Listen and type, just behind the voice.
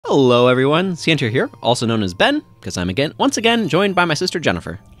Hello, everyone. Scienter here, also known as Ben, because I'm once again joined by my sister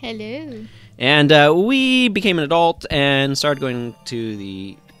Jennifer. Hello. And we became an adult and started going to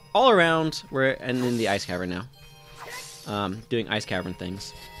the all-around. We're in the Ice Cavern now, doing Ice Cavern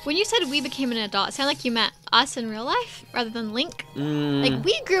things. When you said we became an adult, it sounded like you meant us in real life rather than Link. Like,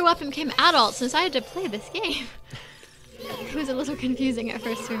 we grew up and became adults and decided to play this game. It was a little confusing at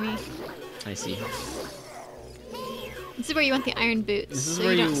first for me. I see. This is where you want the iron boots, This is so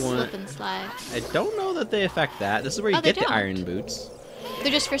where you don't you want... slip and slide. I don't know that they affect that. This is where you get the iron boots.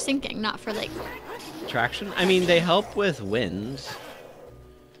 They're just for sinking, not for, like... Traction? I mean, they help with wind.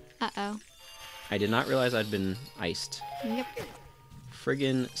 Uh-oh. I did not realize I'd been iced. Yep.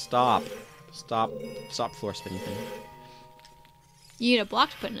 Friggin' stop. Stop floor spinning thing. You need a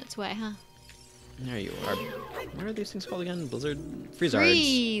block to put in its way, huh? There you are. What are these things called again? Blizzard?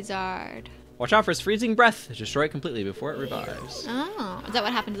 Freezards. Freezard. Watch out for its freezing breath. Destroy it completely before it revives. Oh, is that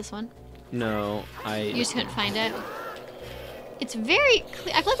what happened to this one? No, You just couldn't find it? It's very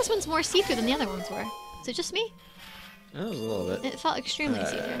clear. I feel like this one's more see-through than the other ones were. Is it just me? That was a little bit. It felt extremely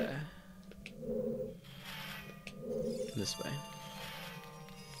see-through. This way.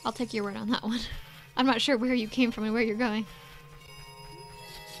 I'll take your word on that one. I'm not sure where you came from and where you're going.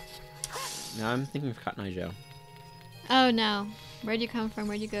 Now I'm thinking of Cotton Eye Joe. Oh no. Where'd you come from?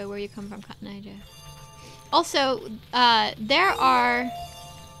 Where'd you go? Where you come from, Cotton Eye Joe? Also, there are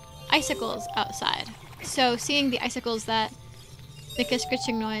icicles outside. So seeing the icicles that make a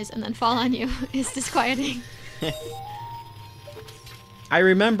scritching noise and then fall on you is disquieting. I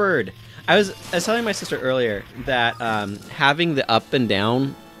remembered. I was telling my sister earlier that having the up and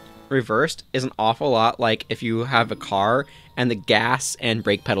down reversed is an awful lot like if you have a car and the gas and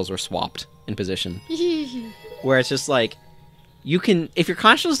brake pedals were swapped in position. Where it's just like, you can, if you're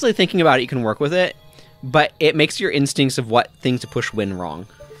consciously thinking about it, you can work with it, but it makes your instincts of what thing to push when wrong.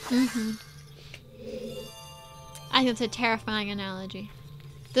 Mm-hmm. I think that's a terrifying analogy.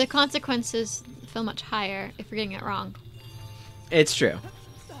 The consequences feel much higher if you're getting it wrong. It's true.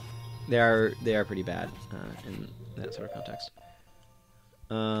 They are pretty bad in that sort of context.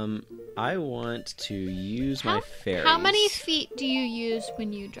 I want to use my fairies. How many feet do you use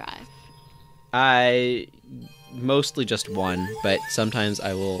when you drive? I mostly just one, but sometimes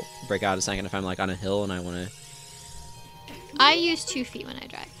I will break out a second if I'm like on a hill and I want to. I use 2 feet when I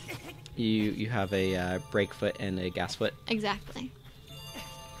drive. You have a brake foot and a gas foot. Exactly.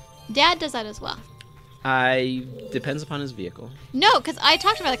 Dad does that as well. Depends upon his vehicle. No, because I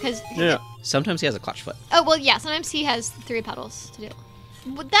talked about it because... No. Sometimes he has a clutch foot. Oh, well, yeah. Sometimes he has 3 pedals to do.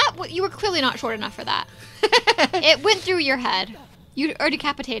 You were clearly not short enough for that. It went through your head. You are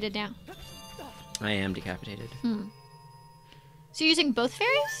decapitated now. I am decapitated. So you're using both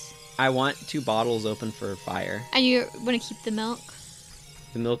fairies? I want 2 bottles open for fire. And you want to keep the milk?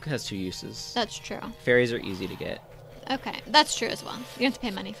 The milk has 2 uses. That's true. Fairies are easy to get. Okay, that's true as well. You don't have to pay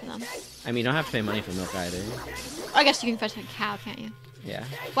money for them. I mean, you don't have to pay money for milk either. I guess you can fetch a cow, can't you? Yeah.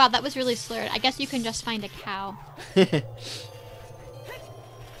 Wow, that was really slurred. I guess you can just find a cow.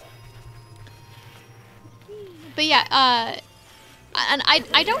 But yeah, and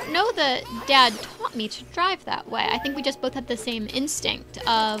I don't know that Dad taught me to drive that way. I think we just both had the same instinct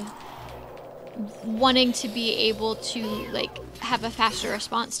of wanting to be able to, like, have a faster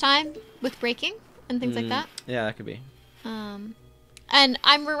response time with braking and things like that. Yeah, that could be. And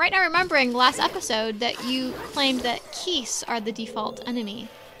I'm right now remembering last episode that you claimed that Keese are the default enemy.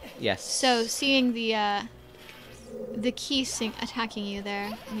 Yes. So seeing the Keese attacking you there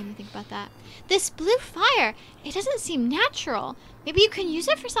made me think about that. This blue fire, it doesn't seem natural. Maybe you can use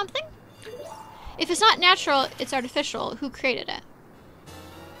it for something? If it's not natural, it's artificial. Who created it?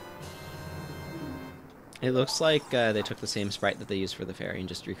 It looks like they took the same sprite that they used for the fairy and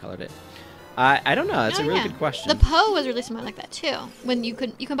just recolored it. I don't know. That's a really good question. The Poe was really something like that too. When you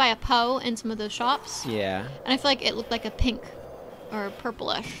can buy a Poe in some of those shops. Yeah. And I feel like it looked like a pink or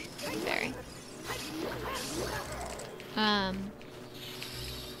purplish fairy.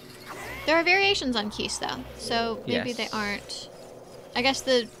 There are variations on Keese though, so maybe they aren't. I guess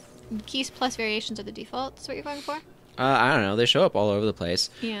the Keese plus variations are the default. Is what you're going for? I don't know. They show up all over the place.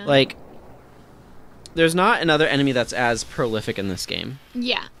 Yeah. Like, there's not another enemy that's as prolific in this game.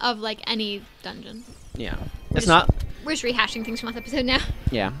 Yeah, of like any dungeon. Yeah. We're just rehashing things from last episode now.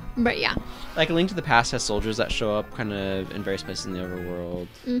 Yeah. But yeah. Like, A Link to the Past has soldiers that show up kind of in various places in the overworld.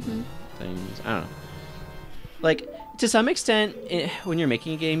 Mm-hmm. Things. I don't know. Like, to some extent, when you're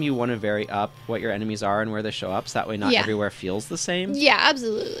making a game, you want to vary up what your enemies are and where they show up, so that way not everywhere feels the same. Yeah,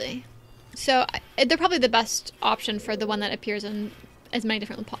 absolutely. So they're probably the best option for the one that appears in as many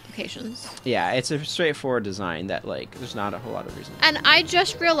different locations. Yeah, it's a straightforward design that, like, there's not a whole lot of reason. And I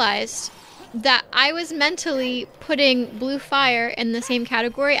just realized that I was mentally putting blue fire in the same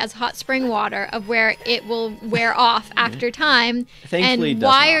category as hot spring water, of where it will wear off after time. Thankfully, and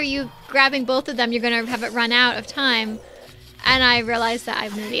why are you grabbing both of them? You're going to have it run out of time. And I realized that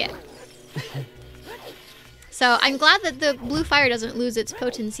I'm an idiot. So I'm glad that the blue fire doesn't lose its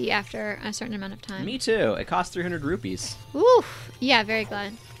potency after a certain amount of time. Me too. It costs 300 rupees. Oof. Yeah, very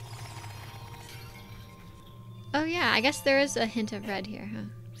glad. Oh yeah, I guess there is a hint of red here, huh?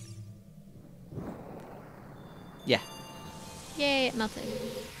 Yeah. Yay, it melted.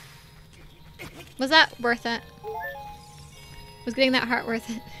 Was that worth it? Was getting that heart worth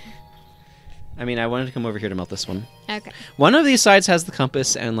it? I mean, I wanted to come over here to melt this one. Okay. One of these sides has the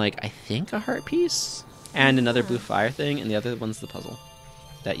compass and, like, I think a heart piece and another blue fire thing, and the other one's the puzzle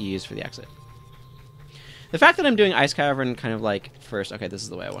that you use for the exit. The fact that I'm doing Ice Cavern kind of like first, okay, this is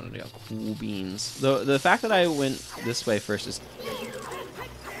the way I wanted to go. Cool beans. The fact that I went this way first is...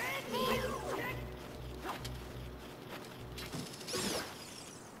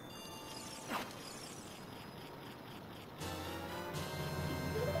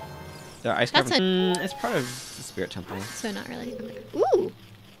 The Ice Cavern, it's part of the Spirit Temple. So not really. Okay. Ooh!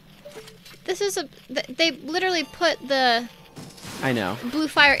 This is a... They literally put the... I know. Blue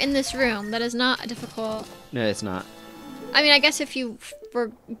fire in this room. That is not a difficult... No, it's not. I mean, I guess if you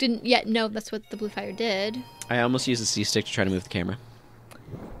didn't yet know that's what the blue fire did. I almost used a C-stick to try to move the camera.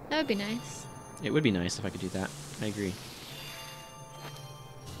 That would be nice. It would be nice if I could do that. I agree.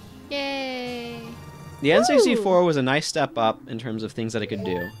 Yay! The N64 was a nice step up in terms of things that it could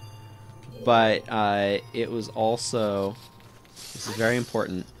do. But it was also... This is very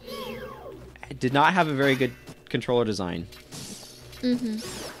important. It did not have a very good controller design. Mm-hmm.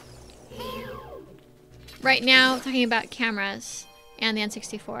 Right now, talking about cameras and the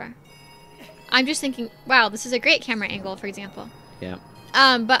N64, I'm just thinking, wow, this is a great camera angle, for example. Yeah.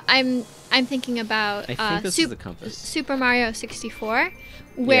 But I'm thinking about I think this is the compass. Super Mario 64,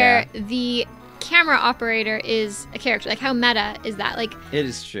 where the camera operator is a character. Like, how meta is that? Like, it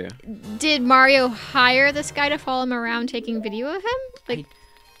is true. Did Mario hire this guy to follow him around taking video of him? Like,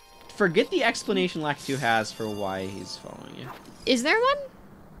 forget the explanation Lakitu has for why he's following you. Is there one?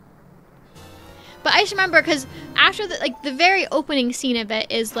 But I just remember, because after the very opening scene of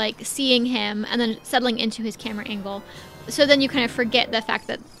it is like seeing him and then settling into his camera angle. So then you kind of forget the fact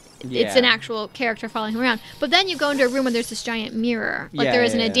that it's an actual character following him around. But then you go into a room where there's this giant mirror, like there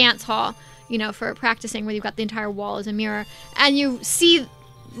is in a dance hall, you know, for practicing, where you've got the entire wall as a mirror, and you see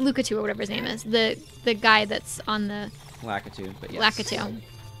Lukatu, or whatever his name is, the guy that's on the Lakitu, but yes. Lakitu.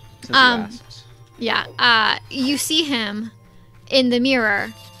 Since you asked. Yeah. You see him in the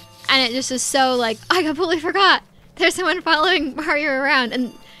mirror. And it just is so like, I completely forgot. There's someone following Mario around.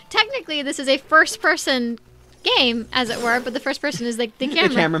 And technically, this is a first-person game, as it were, but the first person is like the camera.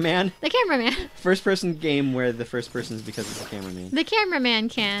 The cameraman. The cameraman. First-person game where the first person is because it's the cameraman. The cameraman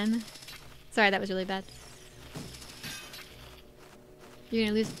can. Sorry, that was really bad. You're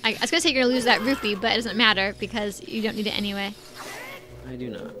gonna lose. I was gonna say you're gonna lose that rupee, but it doesn't matter because you don't need it anyway. I do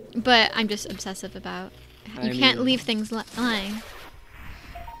not. But I'm just obsessive about. You can't leave things lying.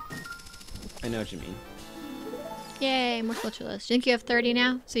 I know what you mean. Yay, more Skulltulas. Do you think you have 30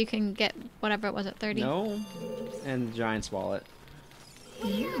 now? So you can get whatever it was at 30? No. And Giant's Wallet.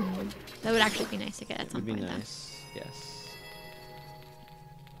 That would actually be nice to get at some point. Would be nice, yes.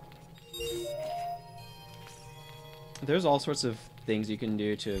 There's all sorts of things you can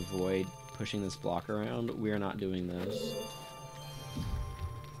do to avoid pushing this block around. We're not doing those.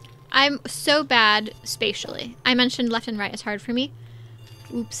 I'm so bad spatially. I mentioned left and right is hard for me.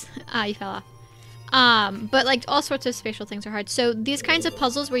 Oops. You fell off. But like all sorts of spatial things are hard. So these kinds of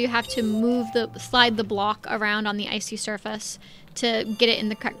puzzles where you have to slide the block around on the icy surface to get it in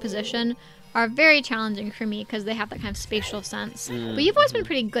the correct position are very challenging for me because they have that kind of spatial sense. But you've always been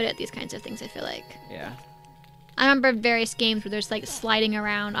pretty good at these kinds of things, I feel like. Yeah. I remember various games where there's like sliding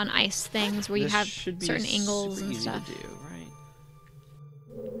around on ice things where you have certain angles and stuff. Super easy to do, right?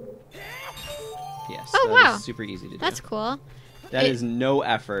 Yes. Oh, wow. Super easy to do. That's cool. That is no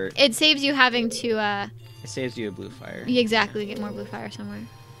effort. It saves you having to... It saves you a blue fire. Exactly, get more blue fire somewhere.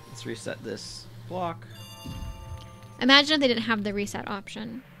 Let's reset this block. Imagine if they didn't have the reset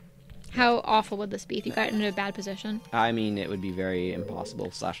option. How awful would this be if you got into a bad position? I mean, it would be very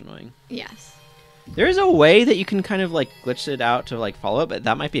impossible / annoying. Yes. There is a way that you can kind of like glitch it out to like follow it, but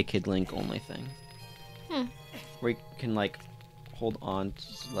that might be a Kid Link only thing. Where you can like hold on.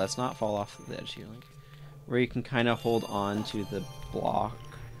 Let's not fall off the edge here, Link. Where you can kind of hold on to the block.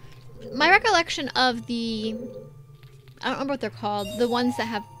 My recollection of the I don't remember what they're called. The ones that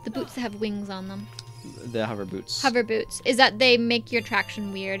have the boots that have wings on them. The hover boots. Hover boots. Is that they make your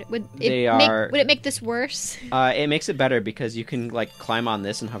traction weird? Would it make this worse? It makes it better because you can like climb on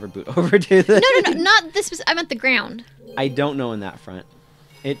this and hover boot over to the. No, not this. I meant the ground. I don't know in that front.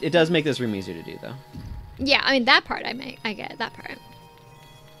 It does make this room easier to do though. Yeah, I mean that part I get that part.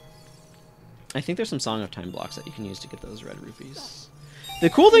 I think there's some Song of Time blocks that you can use to get those red rupees. The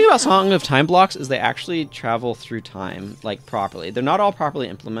cool thing about Song of Time blocks is they actually travel through time like properly. They're not all properly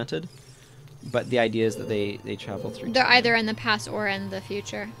implemented. But the idea is that they travel through. They're time. either in the past or in the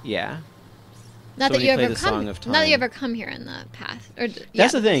future. Yeah. Not so that you ever come. Not that you ever come here in the past.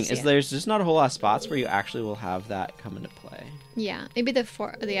 That's the thing is there's just not a whole lot of spots where you actually will have that come into play. Yeah, maybe the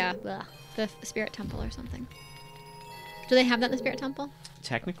spirit temple or something. Do they have that in the spirit temple?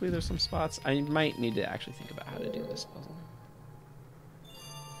 Technically, there's some spots. I might need to actually think about how to do this puzzle.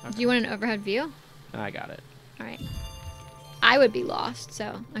 Okay. Do you want an overhead view? I got it. All right. I would be lost,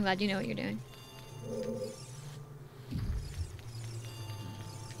 so I'm glad you know what you're doing.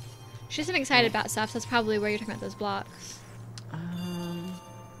 She's just excited about stuff, so that's probably where you're talking about those blocks.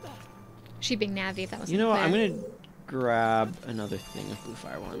 She being Navi, if that wasn't You know what? clear. I'm going to grab another thing of blue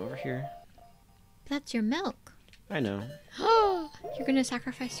fire while I'm over here. That's your milk. I know. Oh, you're going to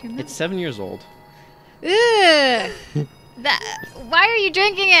sacrifice your milk. It's 7 years old. Ugh. Why are you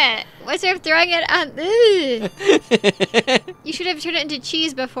drinking it? What's there throwing it on? You should have turned it into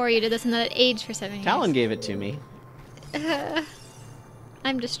cheese before you did this and let it age for 7 years. Talon gave it to me.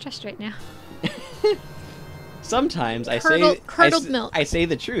 I'm distressed right now. Sometimes curdled milk. I say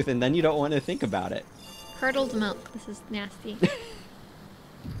the truth, and then you don't want to think about it. Curdled milk. This is nasty. I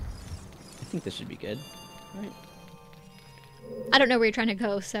think this should be good. Right. I don't know where you're trying to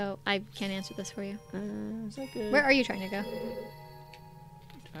go, so I can't answer this for you. Is that good? Where are you trying to go? Do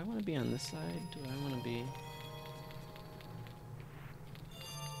I want to be on this side? Do I want to be...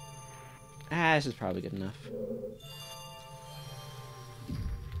 this is probably good enough.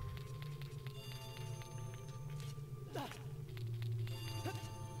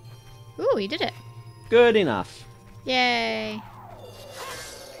 Ooh, you did it. Good enough. Yay.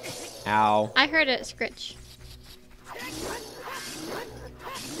 Ow. I heard it scritch.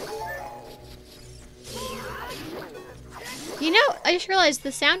 You know, I just realized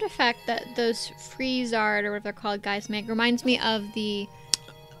the sound effect that those Freezard or whatever they're called guys make reminds me of the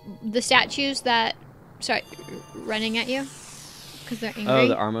statues that start running at you because they're angry. Oh,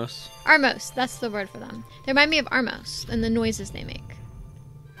 the Armos. Armos, that's the word for them. They remind me of Armos and the noises they make.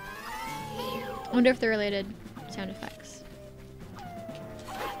 I wonder if they're related sound effects.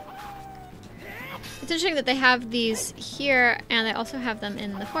 It's interesting that they have these here and they also have them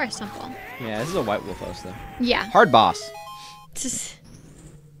in the Forest Temple. Yeah, this is a White Wolf host, though. Yeah. Hard boss.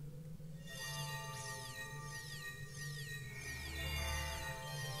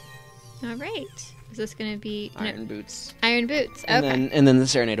 All right. Is this going to be Iron boots. Iron boots? Okay. And then the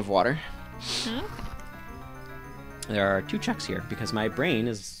Serenade of Water. Okay. There are 2 checks here because my brain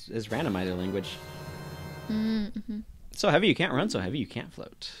is randomizer language. Mm-hmm. So heavy you can't run, so heavy you can't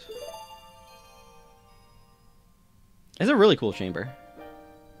float. It's a really cool chamber.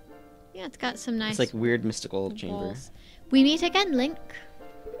 Yeah, it's got some nice... It's like weird mystical chamber. walls. We meet again, Link.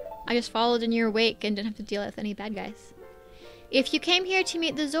 I just followed in your wake and didn't have to deal with any bad guys. If you came here to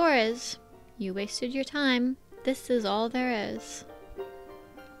meet the Zoras, you wasted your time. This is all there is.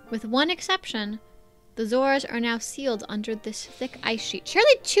 With one exception, the Zoras are now sealed under this thick ice sheet.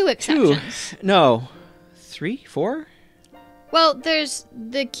 Surely 2 exceptions. 2. No. 3? 4? Well, there's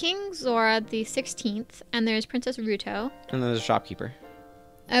the King Zora, the 16th, and there's Princess Ruto. And then there's a shopkeeper.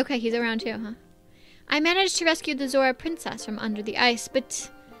 Okay, he's around too, huh? I managed to rescue the Zora princess from under the ice, but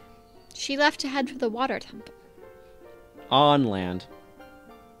she left to head for the water temple. On land.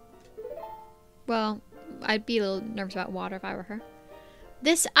 Well, I'd be a little nervous about water if I were her.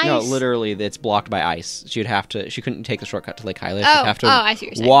 This ice... No, literally, it's blocked by ice. She couldn't take the shortcut to Lake Hylia. Oh, She'd have to I see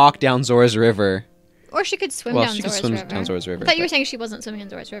what you're saying. walk down Zora's River. Or she could swim Well, down she could Zora's swim River. down Zora's River, I thought you were but- saying she wasn't swimming in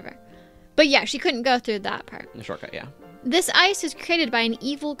Zora's River. But yeah, she couldn't go through that part. The shortcut, yeah. This ice is created by an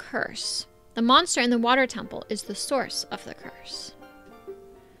evil curse. The monster in the water temple is the source of the curse.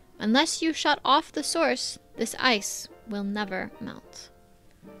 Unless you shut off the source, this ice will never melt.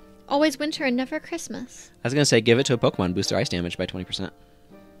 Always winter and never Christmas. I was going to say, give it to a Pokemon, boost their ice damage by 20%.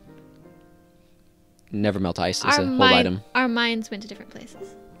 Never melt ice is a whole item. Our minds went to different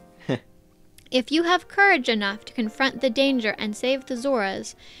places. If you have courage enough to confront the danger and save the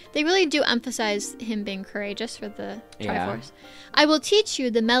Zoras, they really do emphasize him being courageous for the Triforce. I will teach you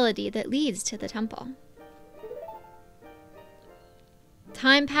the melody that leads to the temple.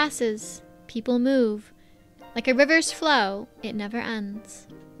 Time passes, people move, Like a river's flow, it never ends.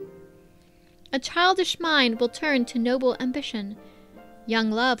 A childish mind will turn to noble ambition.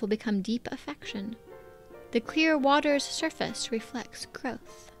 Young love will become deep affection. The clear water's surface reflects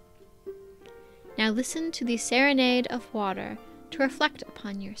growth. Now listen to the serenade of water to reflect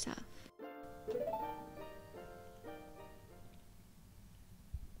upon yourself.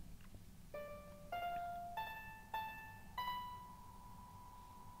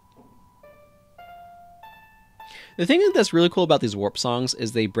 The thing that's really cool about these warp songs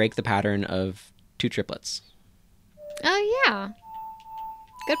is they break the pattern of two triplets. Oh, yeah.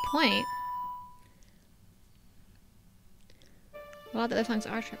 Good point. A lot of the other songs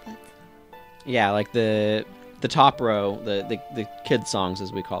are triplets. Yeah, like the top row, the kid songs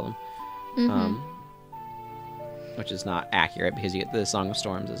as we call them, Mm-hmm. Which is not accurate because you get the Song of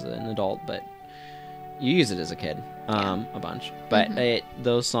Storms as an adult, but you use it as a kid a bunch. But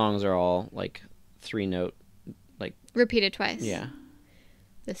those songs are all like 3-note, like Repeated twice. yeah.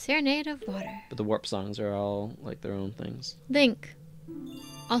 The Serenade of Water. But the warp songs are all like their own things. Link,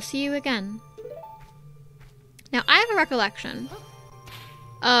 I'll see you again. Now, I have a recollection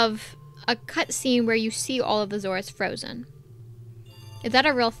of a cutscene where you see all of the Zoras frozen. Is that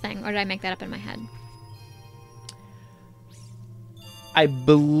a real thing, or did I make that up in my head? I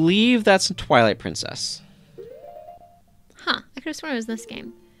believe that's Twilight Princess. Huh. I could have sworn it was this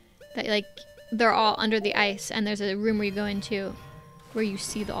game. That, like, they're all under the ice, and there's a room where you go into where you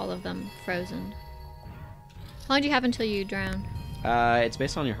see all of them frozen. How long do you have until you drown? It's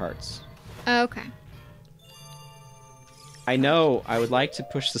based on your hearts. Oh, okay. I know. I would like to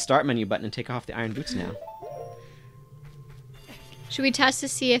push the start menu button and take off the iron boots now. Should we test to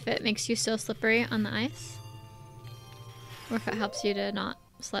see if it makes you still slippery on the ice? Or if it helps you to not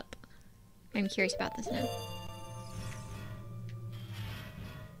slip? I'm curious about this now.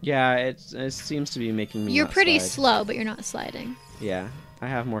 Yeah, it seems to be making me You're not pretty slide. slow, but you're not sliding. Yeah, I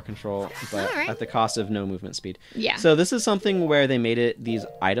have more control, but Alright. at the cost of no movement speed. Yeah. So this is something where they made it these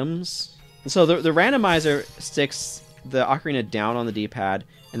items. So the randomizer sticks the ocarina down on the D-pad,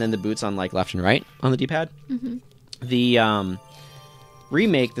 and then the boots on like left and right on the D-pad. Mm-hmm. The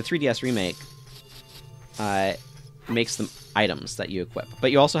remake, the 3DS remake, makes them items that you equip,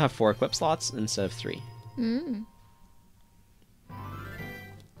 but you also have 4 equip slots instead of 3. Mm.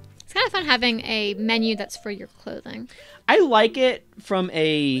 It's kind of fun having a menu that's for your clothing. I like it from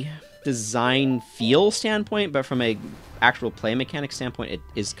a design feel standpoint, but from a actual play mechanic standpoint, it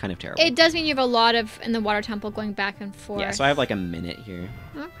is kind of terrible. It does mean you have a lot of in the water temple going back and forth. Yeah, so I have like a minute here.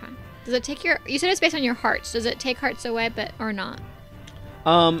 Okay. Does it take your? You said it's based on your hearts. Does it take hearts away, but or not?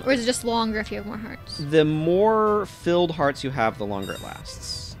 Or Or is it just longer if you have more hearts? the more filled hearts you have, the longer it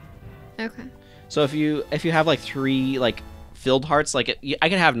lasts. Okay. So if you have like 3 like filled hearts, like I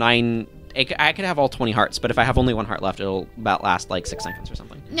could have 9. I could have all 20 hearts, but if I have only 1 heart left, it'll about last like 6 seconds or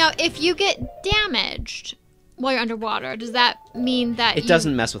something. Now, if you get damaged while you're underwater, does that mean that It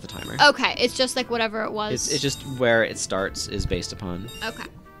doesn't mess with the timer. Okay, it's just like whatever it was. It's just where it starts is based upon. Okay.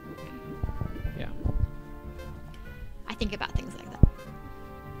 Yeah. I think about things like that.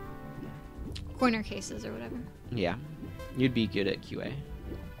 Corner cases or whatever. Yeah. You'd be good at QA.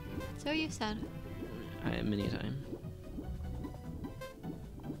 So you said. Many a time.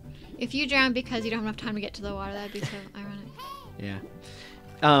 If you drown because you don't have enough time to get to the water, that'd be so ironic.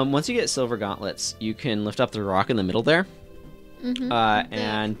 Yeah. Once you get silver gauntlets, you can lift up the rock in the middle there. Mm-hmm.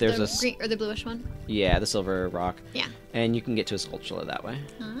 And there's the a green or the bluish one. Yeah, the silver rock. Yeah. And you can get to a Skulltula that way.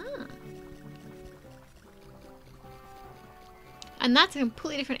 Ah. And that's a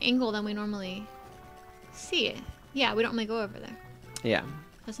completely different angle than we normally see. Yeah, we don't normally go over there. Yeah,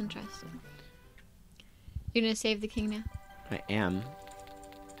 That's interesting. You're gonna save the king now? I am.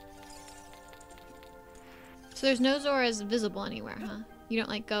 So there's no Zoras visible anywhere, huh? You don't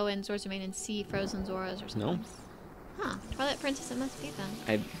like go in Zora's Domain and see frozen Zoras or something? No. Huh. Twilight Princess it must be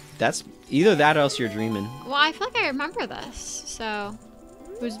then. That's either that or else you're dreaming. Well, I feel like I remember this, so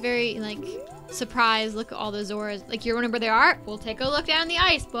it was very like surprised. Look at all the Zoras. Like you remember where they are? We'll take a look down the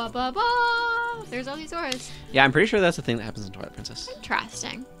ice. Blah blah blah. There's all these Zoras. Yeah, I'm pretty sure that's the thing that happens in Twilight Princess.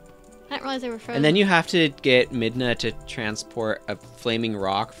 Interesting. I didn't realize they were frozen. And then you have to get Midna to transport a flaming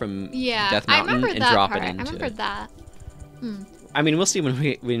rock from Death I Mountain remember and that drop part. it into. I remember that. Hmm. I mean, we'll see when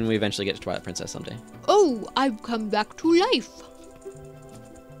we eventually get to Twilight Princess someday. Oh, I've come back to life.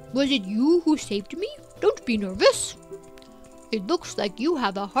 Was it you who saved me? Don't be nervous. It looks like you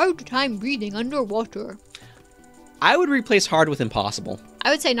have a hard time breathing underwater. I would replace hard with impossible. I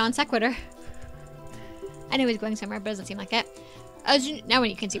would say non sequitur. I knew he was going somewhere, but it doesn't seem like it. Now when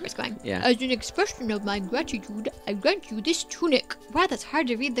you can see where it's going. As an expression of my gratitude, I grant you this tunic. Wow, that's hard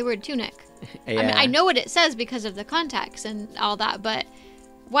to read the word tunic. I mean, I know what it says because of the context and all that, but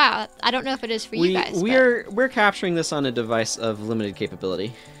wow, I don't know if it is for you guys. We're capturing this on a device of limited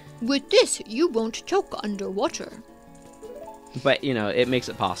capability. With this, you won't choke underwater. But, you know, it makes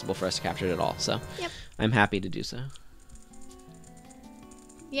it possible for us to capture it at all, so Yep. I'm happy to do so.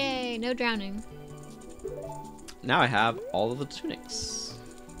 Yay, no drowning. Now I have all of the tunics.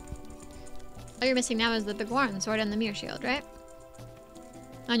 All you're missing now is the Biggorrrron sword and the mirror shield, right?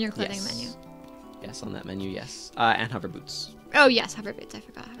 On your clothing menu. Yes, on that menu, yes. And hover boots. Oh yes, hover boots. I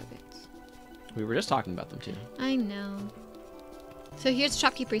forgot hover boots. We were just talking about them, too. I know. So here's the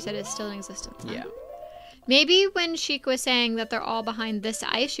shopkeeper you said is still in existence. Huh? Yeah. Maybe when Sheik was saying that they're all behind this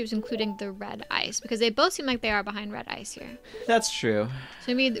ice, she was including the red ice, because they both seem like they are behind red ice here. That's true.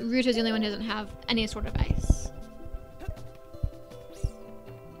 So maybe Ruto's the only one who doesn't have any sort of ice.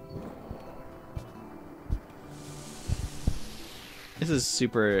 This is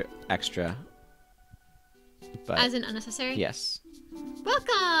super extra. But As in unnecessary? yes.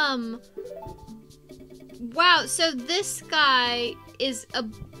 Welcome! Wow, so this guy is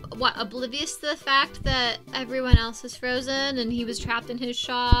oblivious to the fact that everyone else is frozen and he was trapped in his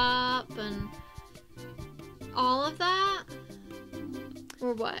shop and all of that?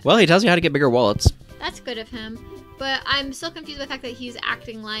 Or what? Well, he tells you how to get bigger wallets. That's good of him. But I'm still confused by the fact that he's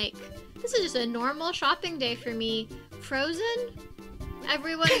acting like this is just a normal shopping day for me. Frozen?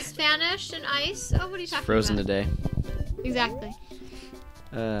 Everyone's vanished in ice? Oh, what are you talking Frozen about? today. Exactly.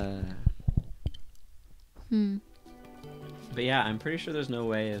 But yeah, I'm pretty sure there's no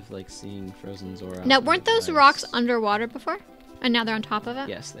way of like seeing frozen Zora. Now, on weren't the those device. rocks underwater before? And now they're on top of it?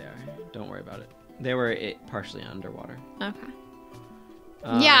 Yes, they are. Don't worry about it. They were partially underwater. Okay.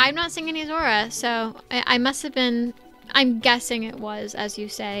 Yeah, I'm not seeing any Zora, so I must have been... I'm guessing it was, as you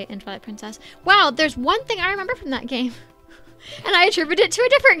say, in Twilight Princess. Wow, there's one thing I remember from that game. And I attribute it to a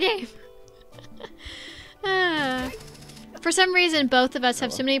different game. For some reason, both of us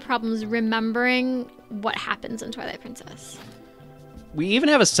have so many problems remembering what happens in Twilight Princess. We even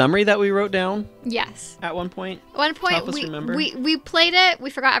have a summary that we wrote down Yes. at one point. At one point, Help us remember. we played it, we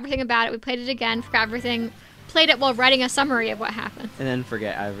forgot everything about it, we played it again, forgot everything, played it while writing a summary of what happened. And then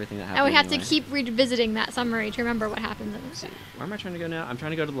forget everything that happened. And we have anyway. to keep revisiting that summary to remember what happens in Let's see. it. Where am I trying to go now? I'm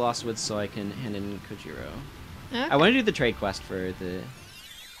trying to go to the Lost Woods so I can hand in Kojiro. Okay. I want to do the trade quest for the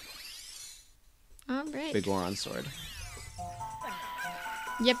All right. Biggorrrron sword.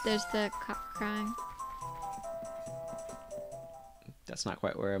 Yep, there's the cock crying. That's not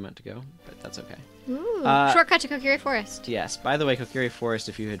quite where I meant to go, but that's okay. Ooh, Uh, shortcut to Kokiri Forest. Yes. By the way, Kokiri Forest,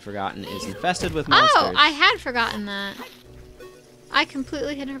 if you had forgotten, is infested with monsters. Oh, I had forgotten that. I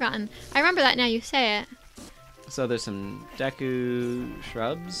completely had forgotten. I remember that now you say it. So there's some Deku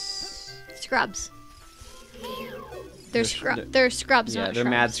shrubs. Scrubs. They're They're scrubs, Yeah, not they're shrubs.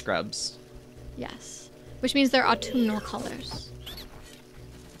 mad scrubs. Yes. Which means they're autumnal colors.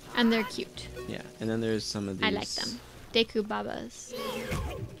 And they're cute. Yeah, and then there's some of these. I like them. Deku Babas.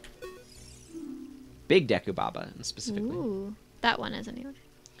 Big Deku Baba, specifically. Ooh. That one isn't even.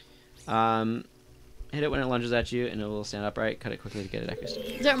 Hit it when it lunges at you, and it will stand upright. Cut it quickly to get a Deku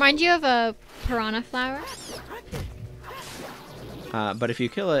stick. Does it remind you of a piranha flower? But if you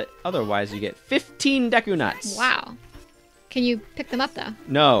kill it, otherwise you get 15 Deku nuts. Wow. Can you pick them up though?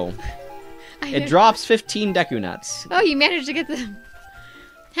 No. It drops 15 Deku nuts. Oh, you managed to get them.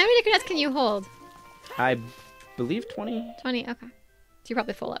 How many Deku nuts can you hold? I believe 20. 20, okay. So you're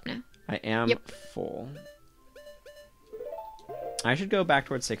probably full up now. I am Yep. full. I should go back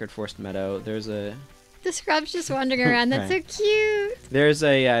towards Sacred Forest Meadow. There's a The scrub's just wandering around. That's Right. so cute. There's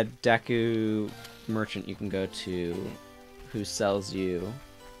a Deku merchant you can go to who sells you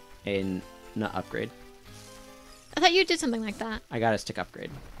a nut upgrade. I thought you did something like that. I got a stick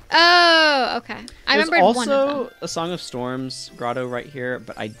upgrade. Oh, okay. I There's remembered one of also them. a Song of Storms grotto right here,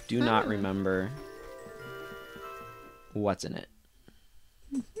 but I do not Oh. remember what's in it.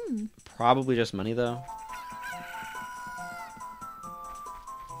 Mm-hmm. Probably just money, though.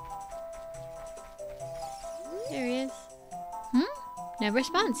 There he is. No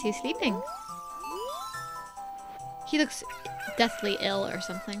response. He's sleeping. He looks deathly ill or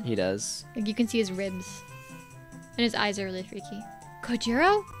something. He does. Like you can see his ribs. And his eyes are really freaky.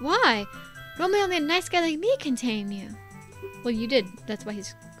 Kojiro? Why? Normally only a nice guy like me can tame you. Well, you did. That's why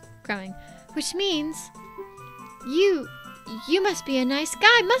he's growing. Which means you must be a nice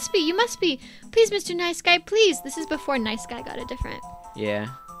guy. Must be. You must be. Please, Mr. Nice Guy, please. This is before Nice Guy got a different. Yeah.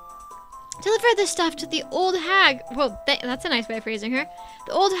 Deliver this stuff to the old hag. Well, that's a nice way of phrasing her.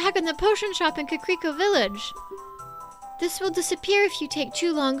 The old hag in the potion shop in Kakriko Village. This will disappear if you take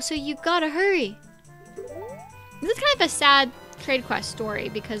too long, so you gotta hurry. This is kind of a sad trade quest story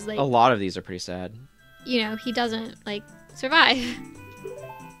because, like, A lot of these are pretty sad. you know, he doesn't, like, survive.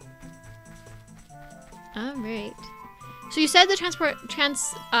 All right. So you said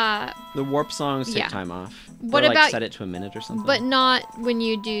the The warp songs take Yeah. time off. What or, like, about- set it to a minute or something? but not when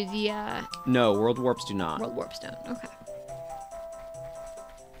you do the No, world warps do not. world warp stone. Okay.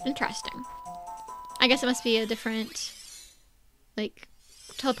 Interesting. I guess it must be a different, like,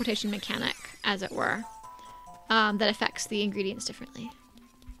 teleportation mechanic, as it were, that affects the ingredients differently.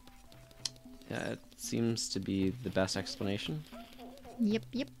 Yeah, it seems to be the best explanation. Yep.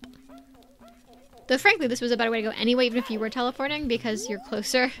 Though, frankly, this was a better way to go anyway, even if you were teleporting, because you're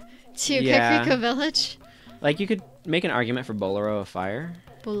closer to Yeah. Kakariko Village. Like, you could make an argument for Bolero of Fire.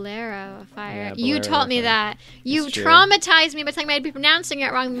 Bolero of Fire. Yeah, You Bolero taught of me Fire. that. You It's true. traumatized me by telling me I'd be pronouncing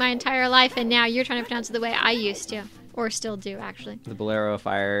it wrong my entire life, and now you're trying to pronounce it the way I used to. Or still do, actually. The Bolero of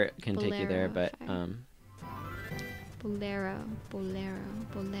Fire can take you there, Bolero of but Fire. Bolero.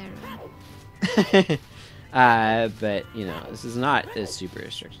 but you know, this is not a super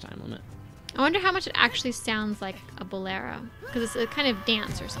strict time limit. I wonder how much it actually sounds like a bolero. Because it's a kind of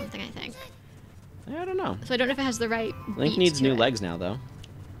dance or something, I think. I don't know. So I don't know if it has the right Link beat needs to new it. legs now, though.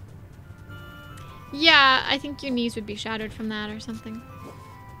 Yeah, I think your knees would be shattered from that or something.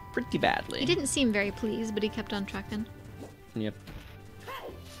 Pretty badly. He didn't seem very pleased, but he kept on trucking. Yep.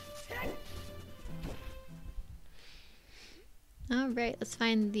 All right, let's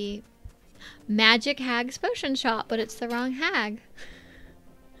find the Magic Hag's potion shop, but it's the wrong hag.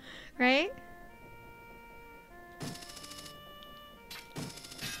 Right?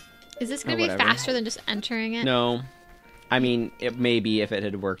 Is this going to be whatever. faster than just entering it? No. I mean, it may be if it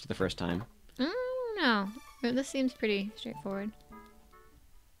had worked the first time. No. This seems pretty straightforward.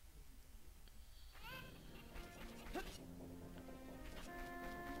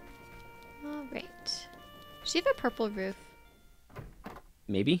 All right. Does she have a purple roof?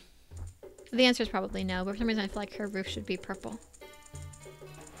 Maybe? The answer is probably no, but for some reason I feel like her roof should be purple.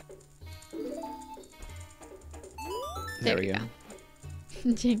 There we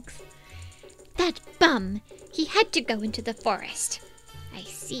go. Jinx. That bum. He had to go into the forest. I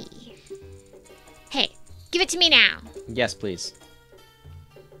see. Hey, give it to me now. Yes, please.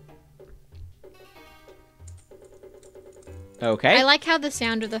 Okay. I like how the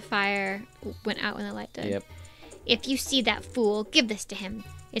sound of the fire went out when the light did. Yep. If you see that fool, give this to him.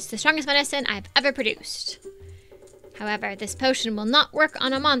 It's the strongest medicine I've ever produced. However, this potion will not work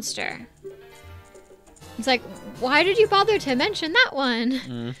on a monster. It's like, why did you bother to mention that one?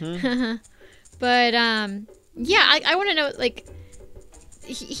 Mm-hmm. But, yeah, I want to know, like,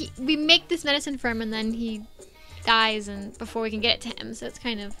 we make this medicine for him and then he dies and before we can get it to him, so it's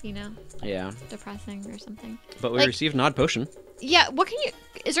kind of, you know, Yeah. depressing or something. But we Like- received an odd potion. Yeah, what can you,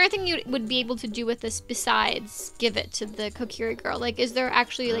 is there anything you would be able to do with this besides give it to the Kokiri girl? Like, is there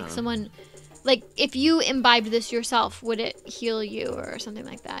actually, like, someone, like, if you imbibed this yourself, would it heal you or something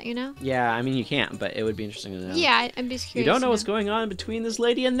like that, you know? Yeah, I mean, you can't, but it would be interesting to know. Yeah, I'm just You curious. don't know to what's going on between this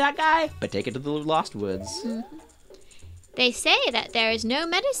lady and that guy, but take it to the Lost Woods. They say that there is no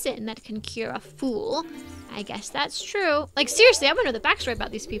medicine that can cure a fool. I guess that's true. Like, seriously, I want to know the backstory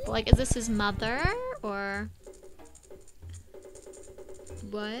about these people. Like, is this his mother or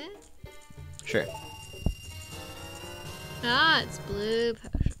what? Sure. Ah, it's blue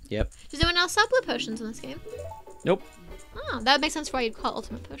potion. Yep. Does anyone else sell blue potions in this game? Nope. Oh, that would make sense for why you'd call it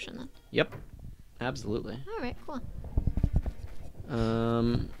ultimate potion then. Yep. Absolutely. All right, cool.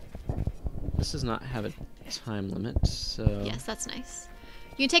 This does not have a time limit, so... Yes, that's nice.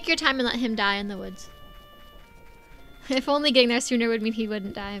 You can take your time and let him die in the woods. If only getting there sooner would mean he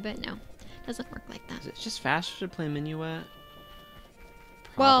wouldn't die, but no. Doesn't work like that. Is it just faster to play Minuet?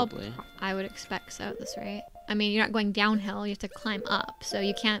 Well, Probably. I would expect so at this rate. I mean, you're not going downhill, you have to climb up, so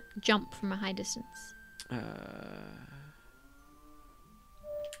you can't jump from a high distance.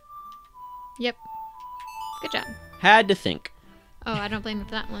 Yep. Good job. Had to think. Oh, I don't blame you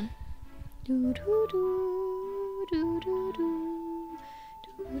for that one.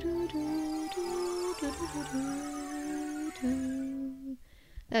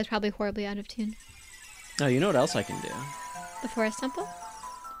 That was probably horribly out of tune. Oh, you know what else I can do? The Forest Temple?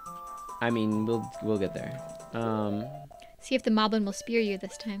 I mean, we'll get there. See if the moblin will spear you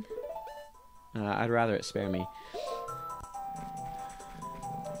this time. I'd rather it spare me.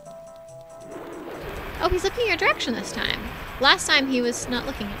 Oh, he's looking your direction this time. Last time he was not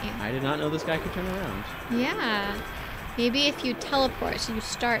looking at you. I did not know this guy could turn around. Yeah. Maybe if you teleport, so you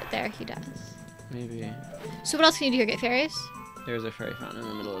start there, he does. Maybe. So what else can you do here? Get fairies? There's a fairy fountain in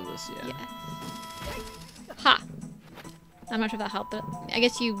the middle of this, yeah. Yeah. Ha! I'm not sure if that helped, but I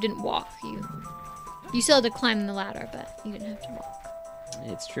guess you didn't walk. You You still had to climb the ladder, but you didn't have to walk.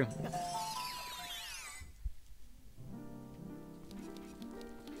 It's true.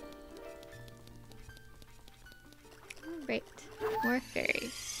 Great. More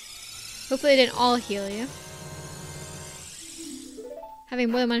fairies. Hopefully they didn't all heal you.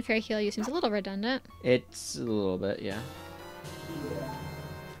 Having more than one fairy heal you seems a little redundant. It's a little bit, yeah.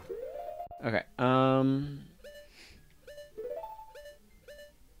 Okay,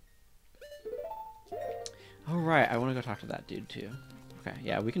 Alright, I want to go talk to that dude, too. Okay,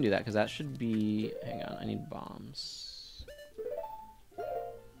 yeah, we can do that, because that should be... Hang on, I need bombs.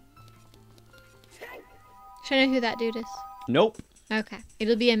 Should I know who that dude is? Nope! Okay.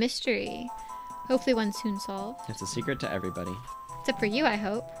 It'll be a mystery. Hopefully one soon solved. It's a secret to everybody. Except for you, I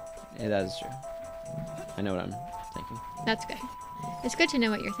hope. Yeah, that is true. I know what I'm thinking. That's good. It's good to know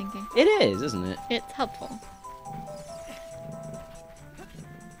what you're thinking. It is, isn't it? It's helpful.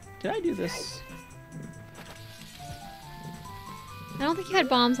 Did I do this? I don't think you had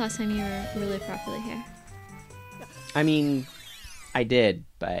bombs last time you were really properly here. I mean, I did,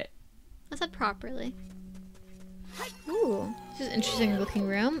 but... I said properly. Ooh, this is an interesting looking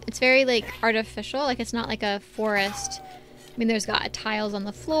room. It's very, like, artificial. Like, it's not like a forest. I mean, there's got tiles on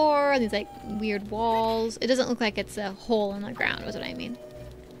the floor, and these, like, weird walls. It doesn't look like it's a hole in the ground, was what I mean.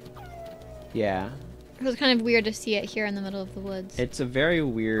 Yeah. It was kind of weird to see it here in the middle of the woods. It's a very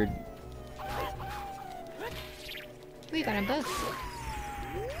weird... We got them both.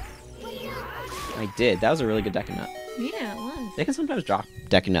 I did. That was a really good deck of nut. Yeah, it was. They can sometimes drop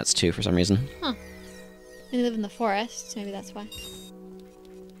deck of nuts, too, for some reason. Huh. They live in the forest, so maybe that's why.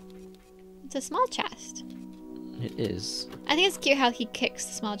 It's a small chest. It is. I think it's cute how he kicks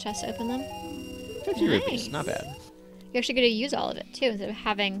the small chest to open them. 50 rupees, not bad. You're actually going to use all of it, too, instead of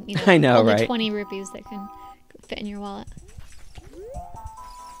having, you know, I know, only right? 20 rupees that can fit in your wallet.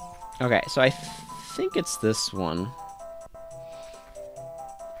 Okay, so I think it's this one.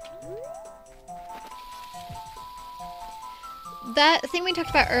 That thing we talked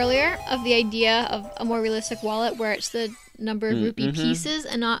about earlier of the idea of a more realistic wallet where it's the number of rupee pieces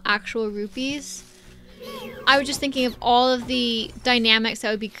and not actual rupees. I was just thinking of all of the dynamics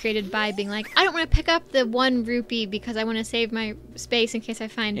that would be created by being like, I don't want to pick up the 1 rupee because I want to save my space in case I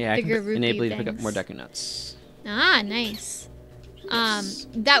find bigger rupee enable you things. to pick up more deck of nuts. Ah, nice.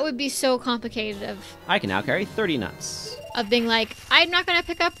 That would be so complicated I can now carry 30 nuts. of being like, I'm not going to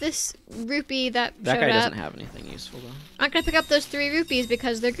pick up this rupee that That showed guy up. doesn't have anything useful, though. I'm not going to pick up those 3 rupees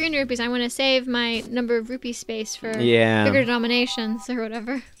because they're green rupees. I want to save my number of rupee space for bigger denominations or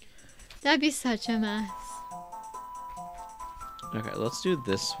whatever. That'd be such a mess. Okay, let's do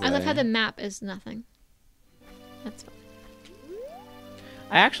this way. I love how the map is nothing. That's fine.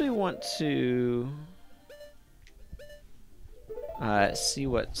 I actually want to see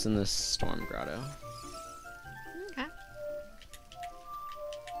what's in this storm grotto. Okay.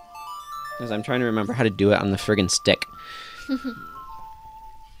 Because I'm trying to remember how to do it on the friggin' stick.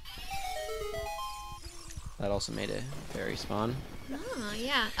 That also made a fairy spawn. Oh,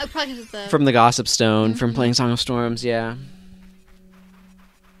 yeah. Oh, probably because of the... From the Gossip Stone, from playing Song of Storms, yeah.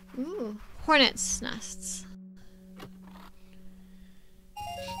 Ooh. Hornets' nests.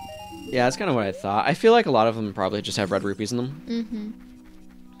 Yeah, that's kind of what I thought. I feel like a lot of them probably just have red rupees in them. Mm-hmm.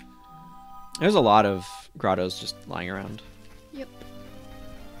 There's a lot of grottos just lying around. Yep.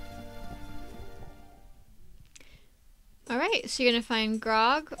 Alright, so you're going to find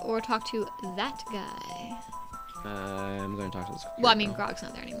Grog or talk to that guy? I'm going to talk to this. Well, I mean, Grog's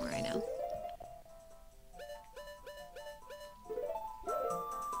not there anymore, I know.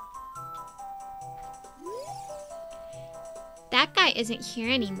 That guy isn't here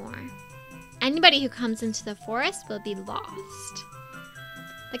anymore. Anybody who comes into the forest will be lost.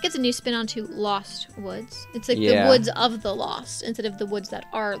 That gives a new spin onto Lost Woods. It's like the woods of the lost instead of the woods that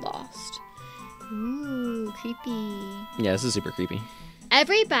are lost. Ooh, creepy. Yeah, this is super creepy.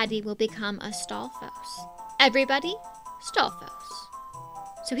 Everybody will become a Stalfos. Everybody, Stalfos.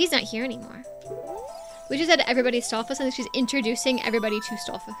 So he's not here anymore. We just said everybody Stalfos, and she's introducing everybody to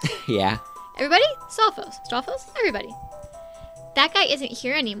Stalfos. Yeah. Everybody, Stalfos. Stalfos, everybody. That guy isn't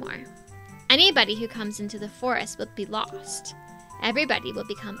here anymore. Anybody who comes into the forest will be lost. Everybody will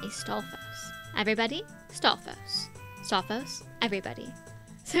become a Stalfos. Everybody, Stalfos. Stalfos, everybody.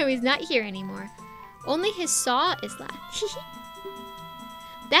 So he's not here anymore. Only his saw is left.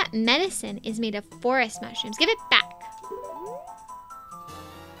 That medicine is made of forest mushrooms. Give it back.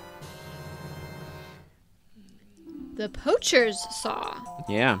 The poacher's saw.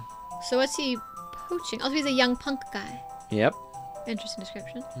 Yeah. So what's he poaching? Also, he's a young punk guy. Yep. Interesting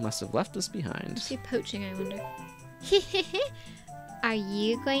description. Must have left us behind. What's he poaching, I wonder? Are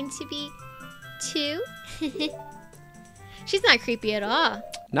you going to be too. She's not creepy at all.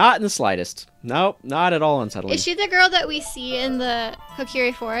 Not in the slightest. Nope, not at all unsettling. Is she the girl that we see in the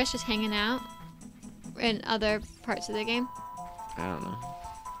Kokiri Forest just hanging out in other parts of the game? I don't know.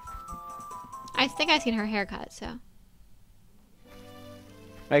 I think I've seen her haircut, so.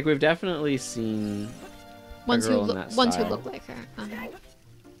 Like, we've definitely seen Ones who in that ones who style. look like her. Uh-huh.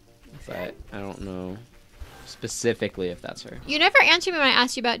 But I don't know specifically if that's her. You never answered me when I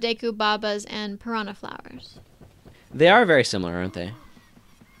asked you about Deku Babas and Piranha Flowers. They are very similar, aren't they?